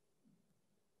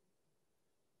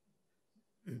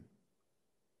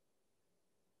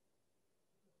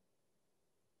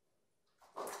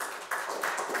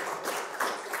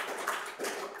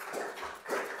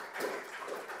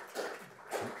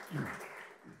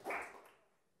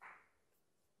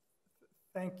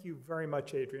 Thank you very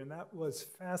much, Adrian. That was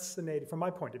fascinating, from my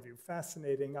point of view,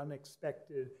 fascinating,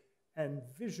 unexpected, and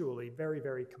visually very,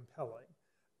 very compelling.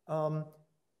 I'm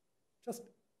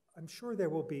sure there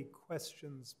will be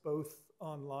questions both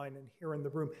online and here in the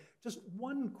room. Just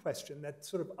one question that's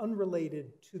sort of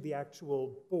unrelated to the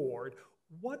actual board.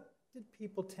 What did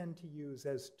people tend to use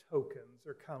as tokens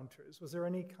or counters? Was there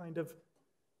any kind of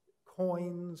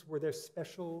coins? Were there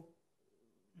special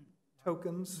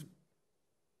tokens?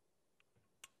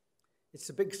 It's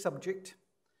a big subject,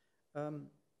 and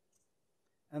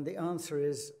the answer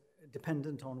is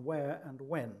dependent on where and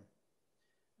when.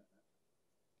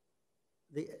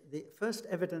 The first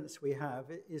evidence we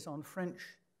have is on French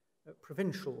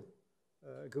provincial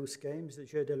goose games, the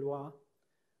Jeux de Loi,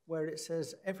 where it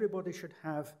says everybody should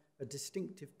have a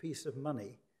distinctive piece of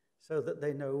money so that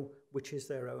they know which is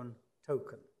their own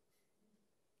token.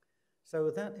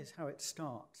 So that is how it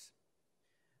starts.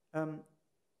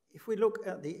 If we look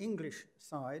at the English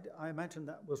side, I imagine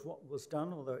that was what was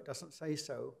done, although it doesn't say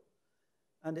so.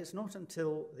 And it's not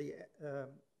until the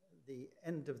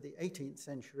end of the 18th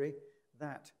century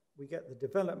that we get the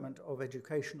development of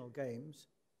educational games,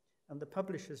 and the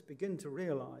publishers begin to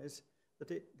realize that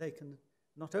they can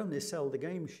not only sell the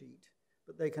game sheet,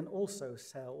 but they can also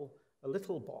sell a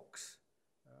little box,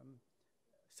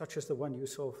 such as the one you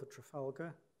saw for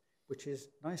Trafalgar, which is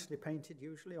nicely painted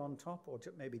usually on top, or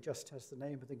maybe just has the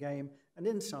name of the game, and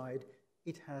inside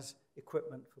it has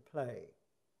equipment for play.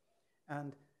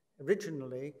 And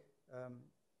originally,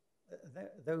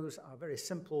 those are very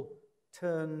simple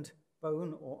turned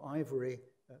bone or ivory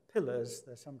pillars,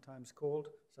 they're sometimes called,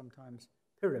 sometimes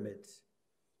pyramids.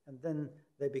 And then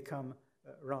they become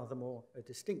rather more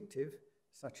distinctive,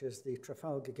 such as the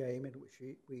Trafalgar game in which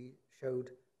we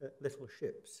showed little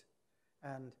ships.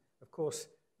 And of course,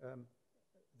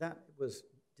 that was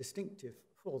distinctive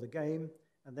for the game,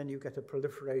 and then you get a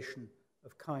proliferation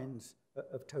of kinds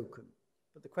of token.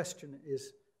 But the question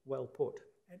is well put.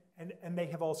 And they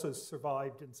have also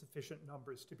survived in sufficient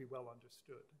numbers to be well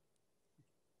understood.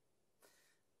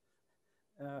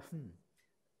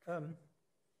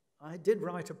 I did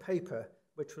write a paper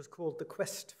which was called The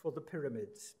Quest for the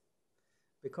Pyramids,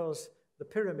 because the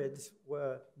pyramids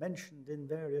were mentioned in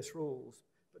various rules,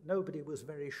 but nobody was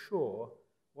very sure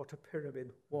what a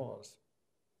pyramid was.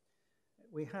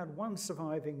 We had one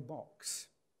surviving box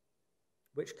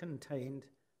which contained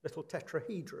little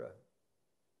tetrahedra,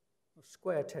 or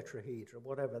square tetrahedra,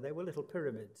 whatever. They were little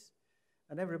pyramids.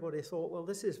 And everybody thought, well,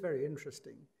 this is very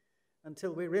interesting,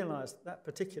 until we realized that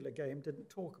particular game didn't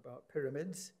talk about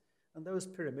pyramids, and those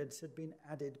pyramids had been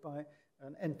added by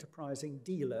an enterprising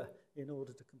dealer in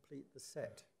order to complete the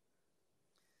set.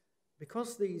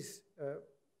 Because these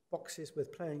boxes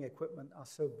with playing equipment are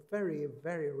so very,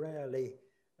 very rarely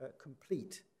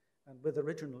complete and with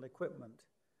original equipment,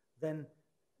 then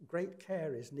great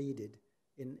care is needed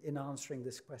in answering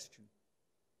this question.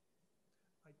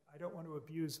 I don't want to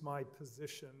abuse my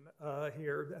position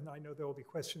here, and I know there will be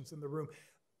questions in the room.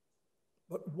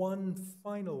 But one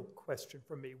final question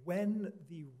from me. When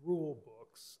the rule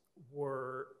books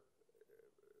were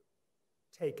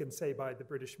taken, say, by the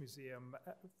British Museum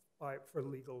for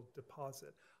legal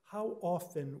deposit, how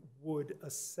often would a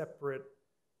separate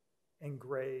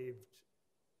engraved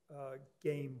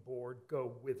game board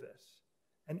go with it?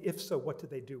 And if so, what do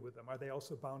they do with them? Are they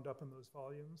also bound up in those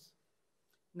volumes?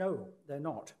 No, they're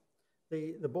not.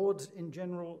 The boards in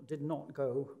general did not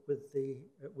go with the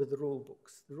rule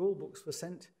books. The rule books were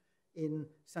sent in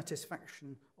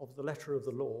satisfaction of the letter of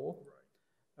the law.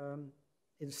 Right.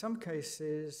 In some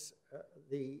cases,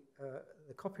 the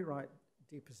copyright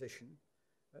deposition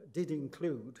did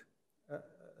include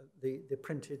the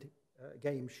printed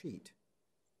game sheet,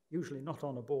 usually not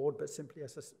on a board, but simply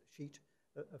as a sheet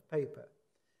of paper.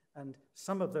 And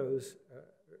some of those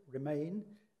remain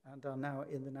and are now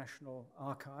in the National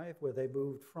Archive, where they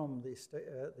moved from the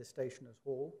Stationers'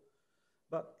 Hall.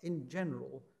 But in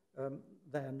general,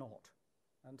 they're not.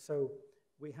 And so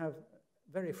we have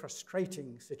a very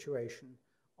frustrating situation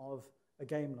of a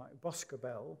game like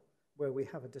Boscobel, where we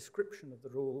have a description of the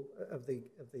rule of the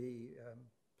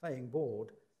playing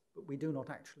board, but we do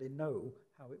not actually know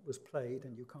how it was played,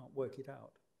 and you can't work it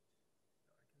out.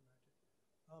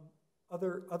 I can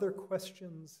imagine. Other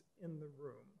questions in the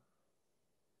room?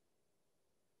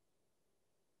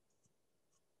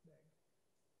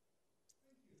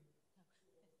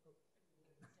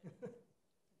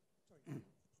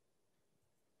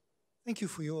 Thank you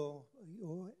for your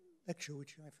lecture,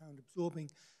 which I found absorbing.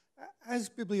 As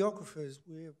bibliographers,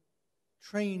 we're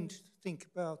trained to think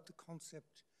about the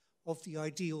concept of the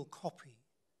ideal copy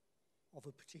of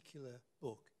a particular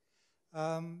book.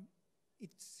 it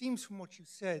seems from what you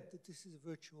said that this is a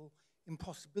virtual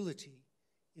impossibility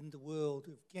in the world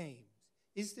of games.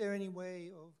 Is there any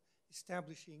way of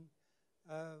establishing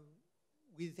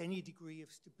with any degree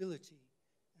of stability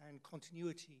and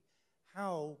continuity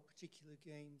how particular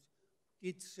games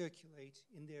did circulate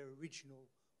in their original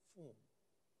form?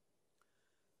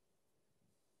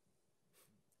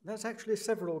 That's actually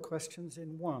several questions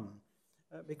in one,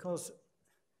 because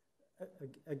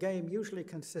a game usually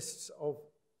consists of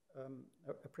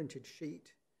a printed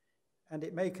sheet, and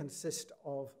it may consist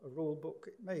of a rule book,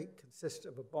 it may consist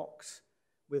of a box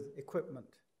with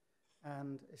equipment,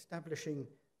 and establishing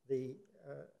the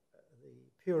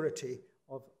purity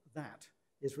of that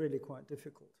is really quite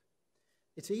difficult.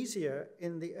 It's easier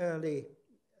in the early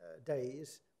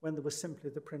days when there was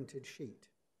simply the printed sheet.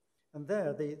 And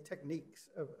there, the techniques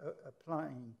of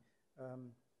applying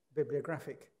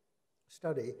bibliographic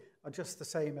study are just the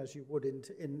same as you would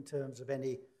in terms of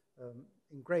any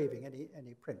engraving,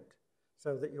 any print.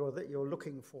 So that you're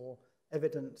looking for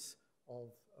evidence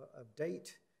of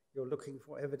date, you're looking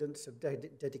for evidence of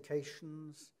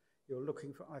dedications, you're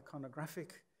looking for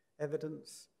iconographic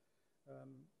evidence.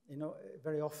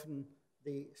 Very often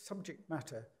the subject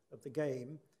matter of the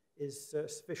game is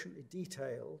sufficiently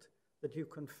detailed that you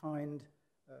can find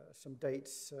some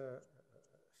dates,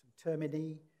 some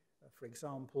termini, for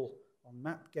example, on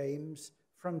map games,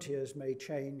 frontiers may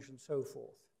change and so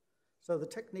forth. So the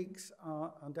techniques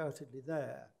are undoubtedly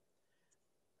there.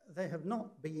 They have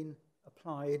not been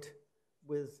applied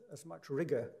with as much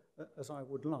rigor as I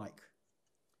would like.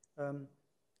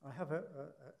 I have a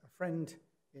friend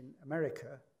in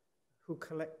America who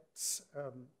collects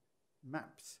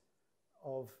maps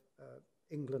of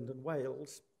England and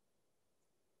Wales,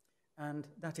 and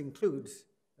that includes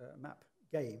map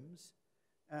games.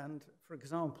 And for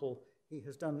example, he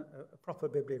has done a proper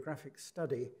bibliographic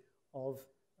study of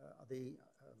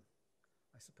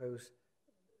I suppose,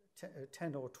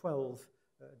 10 or 12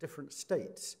 different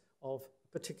states of a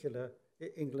particular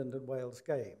England and Wales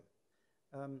game.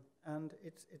 And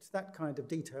it's that kind of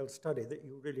detailed study that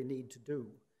you really need to do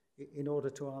in order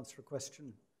to answer a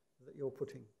question that you're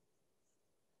putting.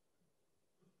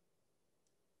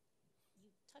 You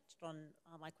touched on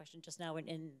my question just now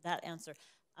in that answer.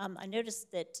 I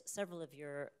noticed that several of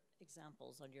your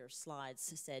examples on your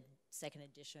slides said second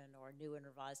edition or new and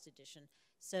revised edition.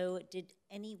 So did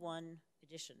any one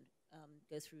edition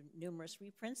go through numerous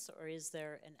reprints, or is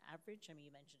there an average? I mean,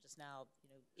 you mentioned just now,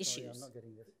 issues. Sorry, I'm not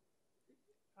getting this.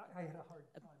 I had a hard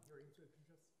time hearing you.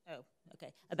 Oh,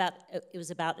 okay.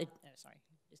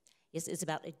 It's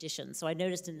about editions. So I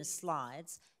noticed in the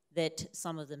slides that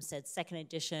some of them said second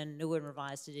edition, new and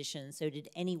revised edition. So did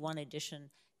any one edition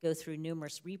go through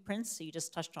numerous reprints? So you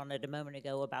just touched on it a moment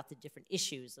ago about the different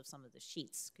issues of some of the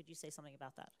sheets. Could you say something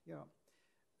about that? Yeah.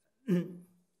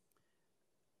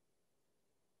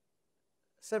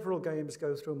 Several games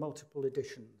go through multiple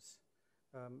editions.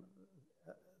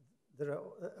 There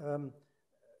are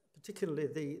particularly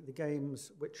the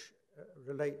games which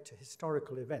relate to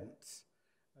historical events.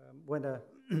 When a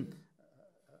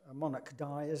monarch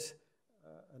dies,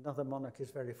 another monarch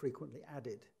is very frequently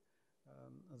added,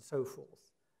 and so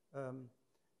forth.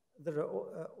 There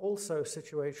are also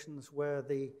situations where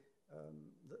the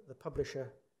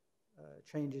publisher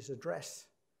changes address,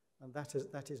 and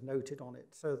that is noted on it,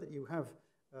 so that you have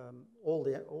all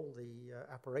the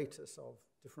apparatus of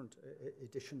different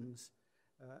editions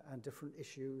and different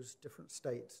issues, different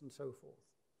states, and so forth.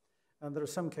 And there are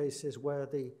some cases where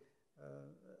a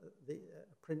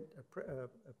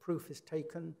proof is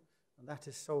taken, and that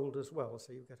is sold as well.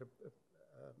 So you get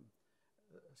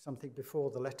something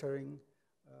before the lettering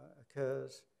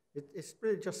occurs. It's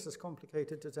really just as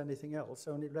complicated as anything else,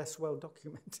 only less well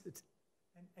documented.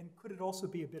 And could it also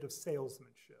be a bit of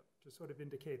salesmanship to sort of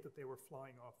indicate that they were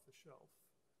flying off the shelf?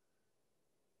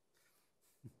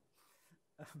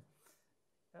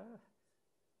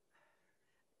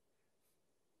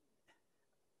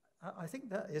 I think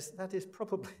that is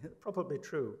probably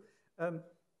true.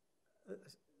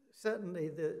 Certainly,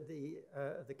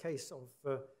 the case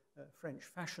of French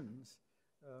fashions,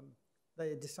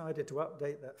 they decided to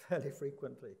update that fairly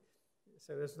frequently,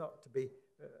 so as not to be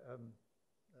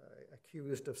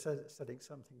accused of selling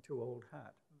something too old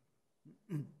hat.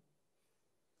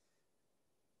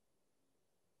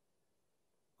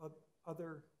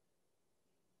 Other?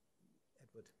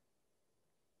 Edward.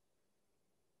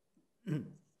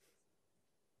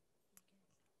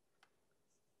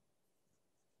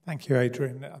 Thank you,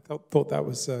 Adrian. I thought that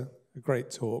was a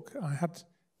great talk. I had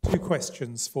two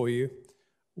questions for you.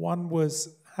 One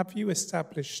was, have you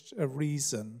established a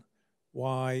reason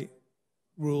why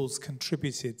rules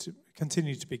contributed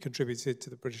continued to be contributed to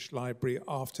the British Library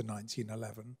after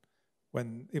 1911,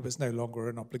 when it was no longer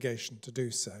an obligation to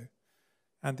do so.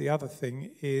 And the other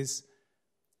thing is,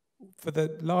 for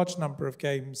the large number of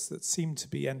games that seem to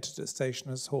be entered at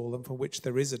Stationers' Hall and for which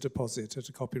there is a deposit at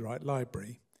a copyright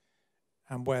library,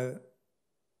 and where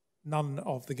none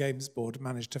of the Games Board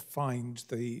managed to find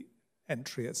the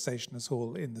entry at Stationers'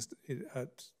 Hall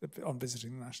on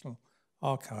visiting the National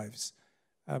Archives,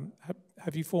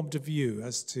 have you formed a view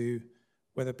as to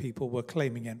whether people were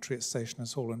claiming entry at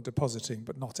Stationers' Hall and depositing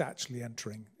but not actually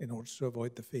entering in order to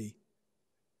avoid the fee?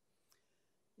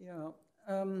 Yeah.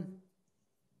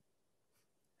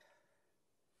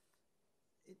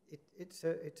 It's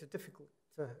a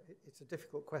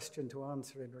difficult question to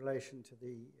answer in relation to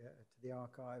the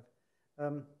archive.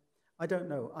 I don't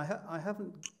know. I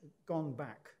haven't gone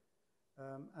back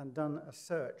and done a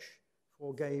search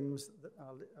for games that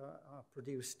are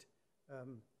produced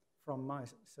from my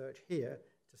search here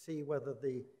to see whether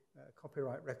the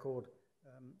copyright record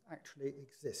actually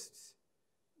exists.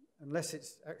 Unless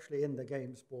it's actually in the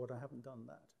Games Board, I haven't done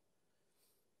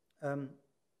that.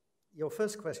 Your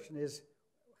first question is,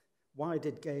 why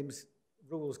did games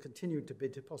rules continue to be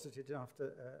deposited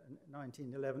after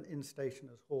 1911 in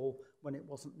Stationers' Hall when it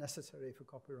wasn't necessary for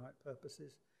copyright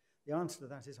purposes? The answer to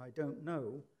that is I don't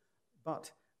know,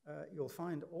 but you'll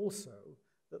find also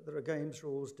that there are games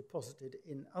rules deposited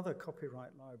in other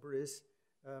copyright libraries,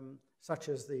 such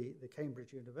as the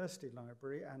Cambridge University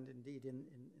Library and indeed in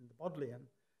the Bodleian,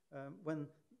 when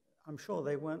I'm sure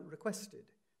they weren't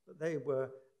requested, but they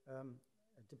were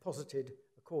deposited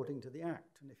according to the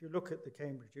Act. And if you look at the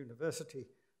Cambridge University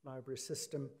Library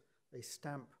system, they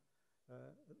stamp,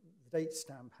 the date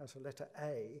stamp has a letter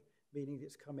A, meaning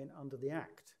it's come in under the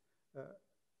Act.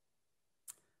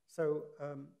 So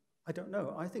I don't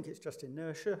know. I think it's just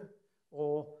inertia,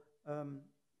 or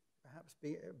perhaps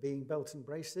being belt and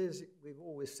braces. We've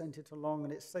always sent it along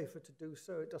and it's safer to do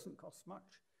so. It doesn't cost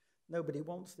much. Nobody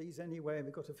wants these anyway, and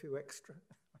we've got a few extra.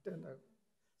 I don't know.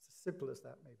 It's as simple as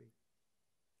that, maybe.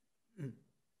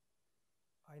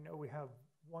 I know we have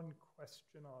one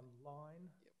question online.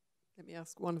 Let me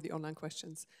ask one of the online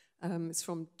questions. It's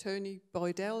from Tony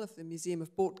Boydell of the Museum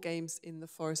of Board Games in the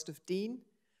Forest of Dean.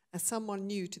 As someone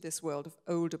new to this world of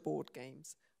older board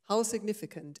games, how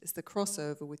significant is the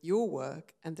crossover with your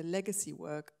work and the legacy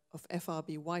work of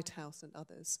FRB Whitehouse and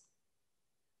others?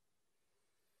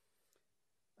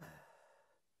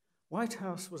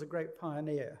 Whitehouse was a great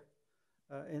pioneer.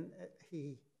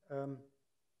 He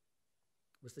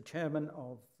was the chairman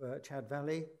of Chad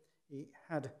Valley. He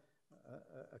had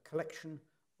a collection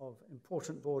of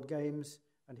important board games,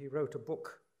 and he wrote a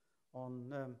book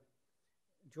on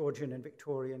Georgian and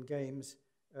Victorian games,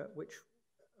 which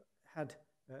had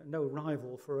no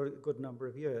rival for a good number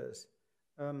of years.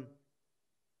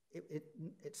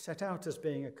 It set out as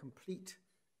being a complete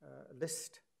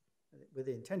list, with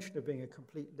the intention of being a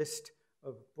complete list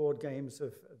of board games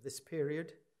of this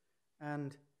period,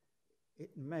 and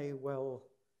it may well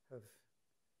have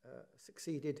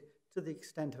succeeded to the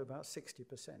extent of about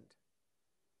 60%.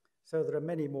 So there are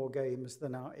many more games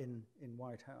than are in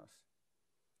Whitehouse.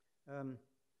 The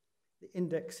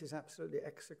index is absolutely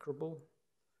execrable,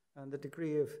 and the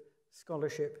degree of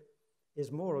scholarship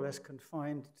is more or less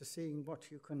confined to seeing what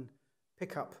you can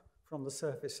pick up from the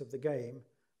surface of the game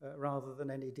rather than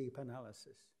any deep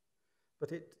analysis.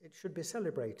 But it should be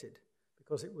celebrated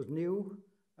because it was new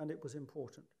and it was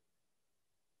important.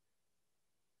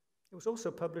 It was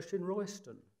also published in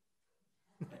Royston.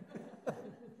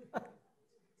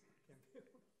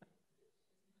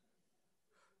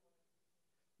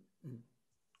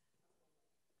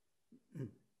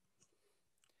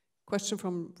 Question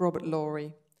from Robert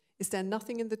Lawrie. Is there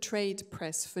nothing in the trade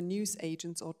press for news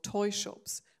agents or toy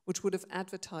shops which would have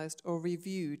advertised or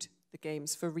reviewed the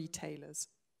games for retailers?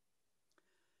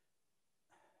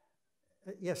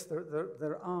 Yes,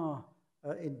 there are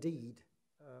indeed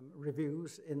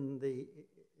reviews in the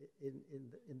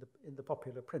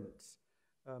popular prints,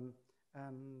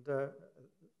 and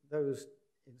those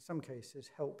in some cases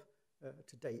help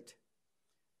to date.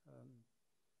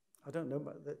 I don't know,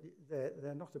 but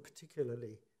they're not a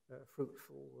particularly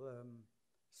fruitful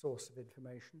source of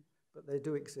information, but they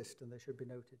do exist and they should be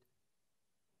noted.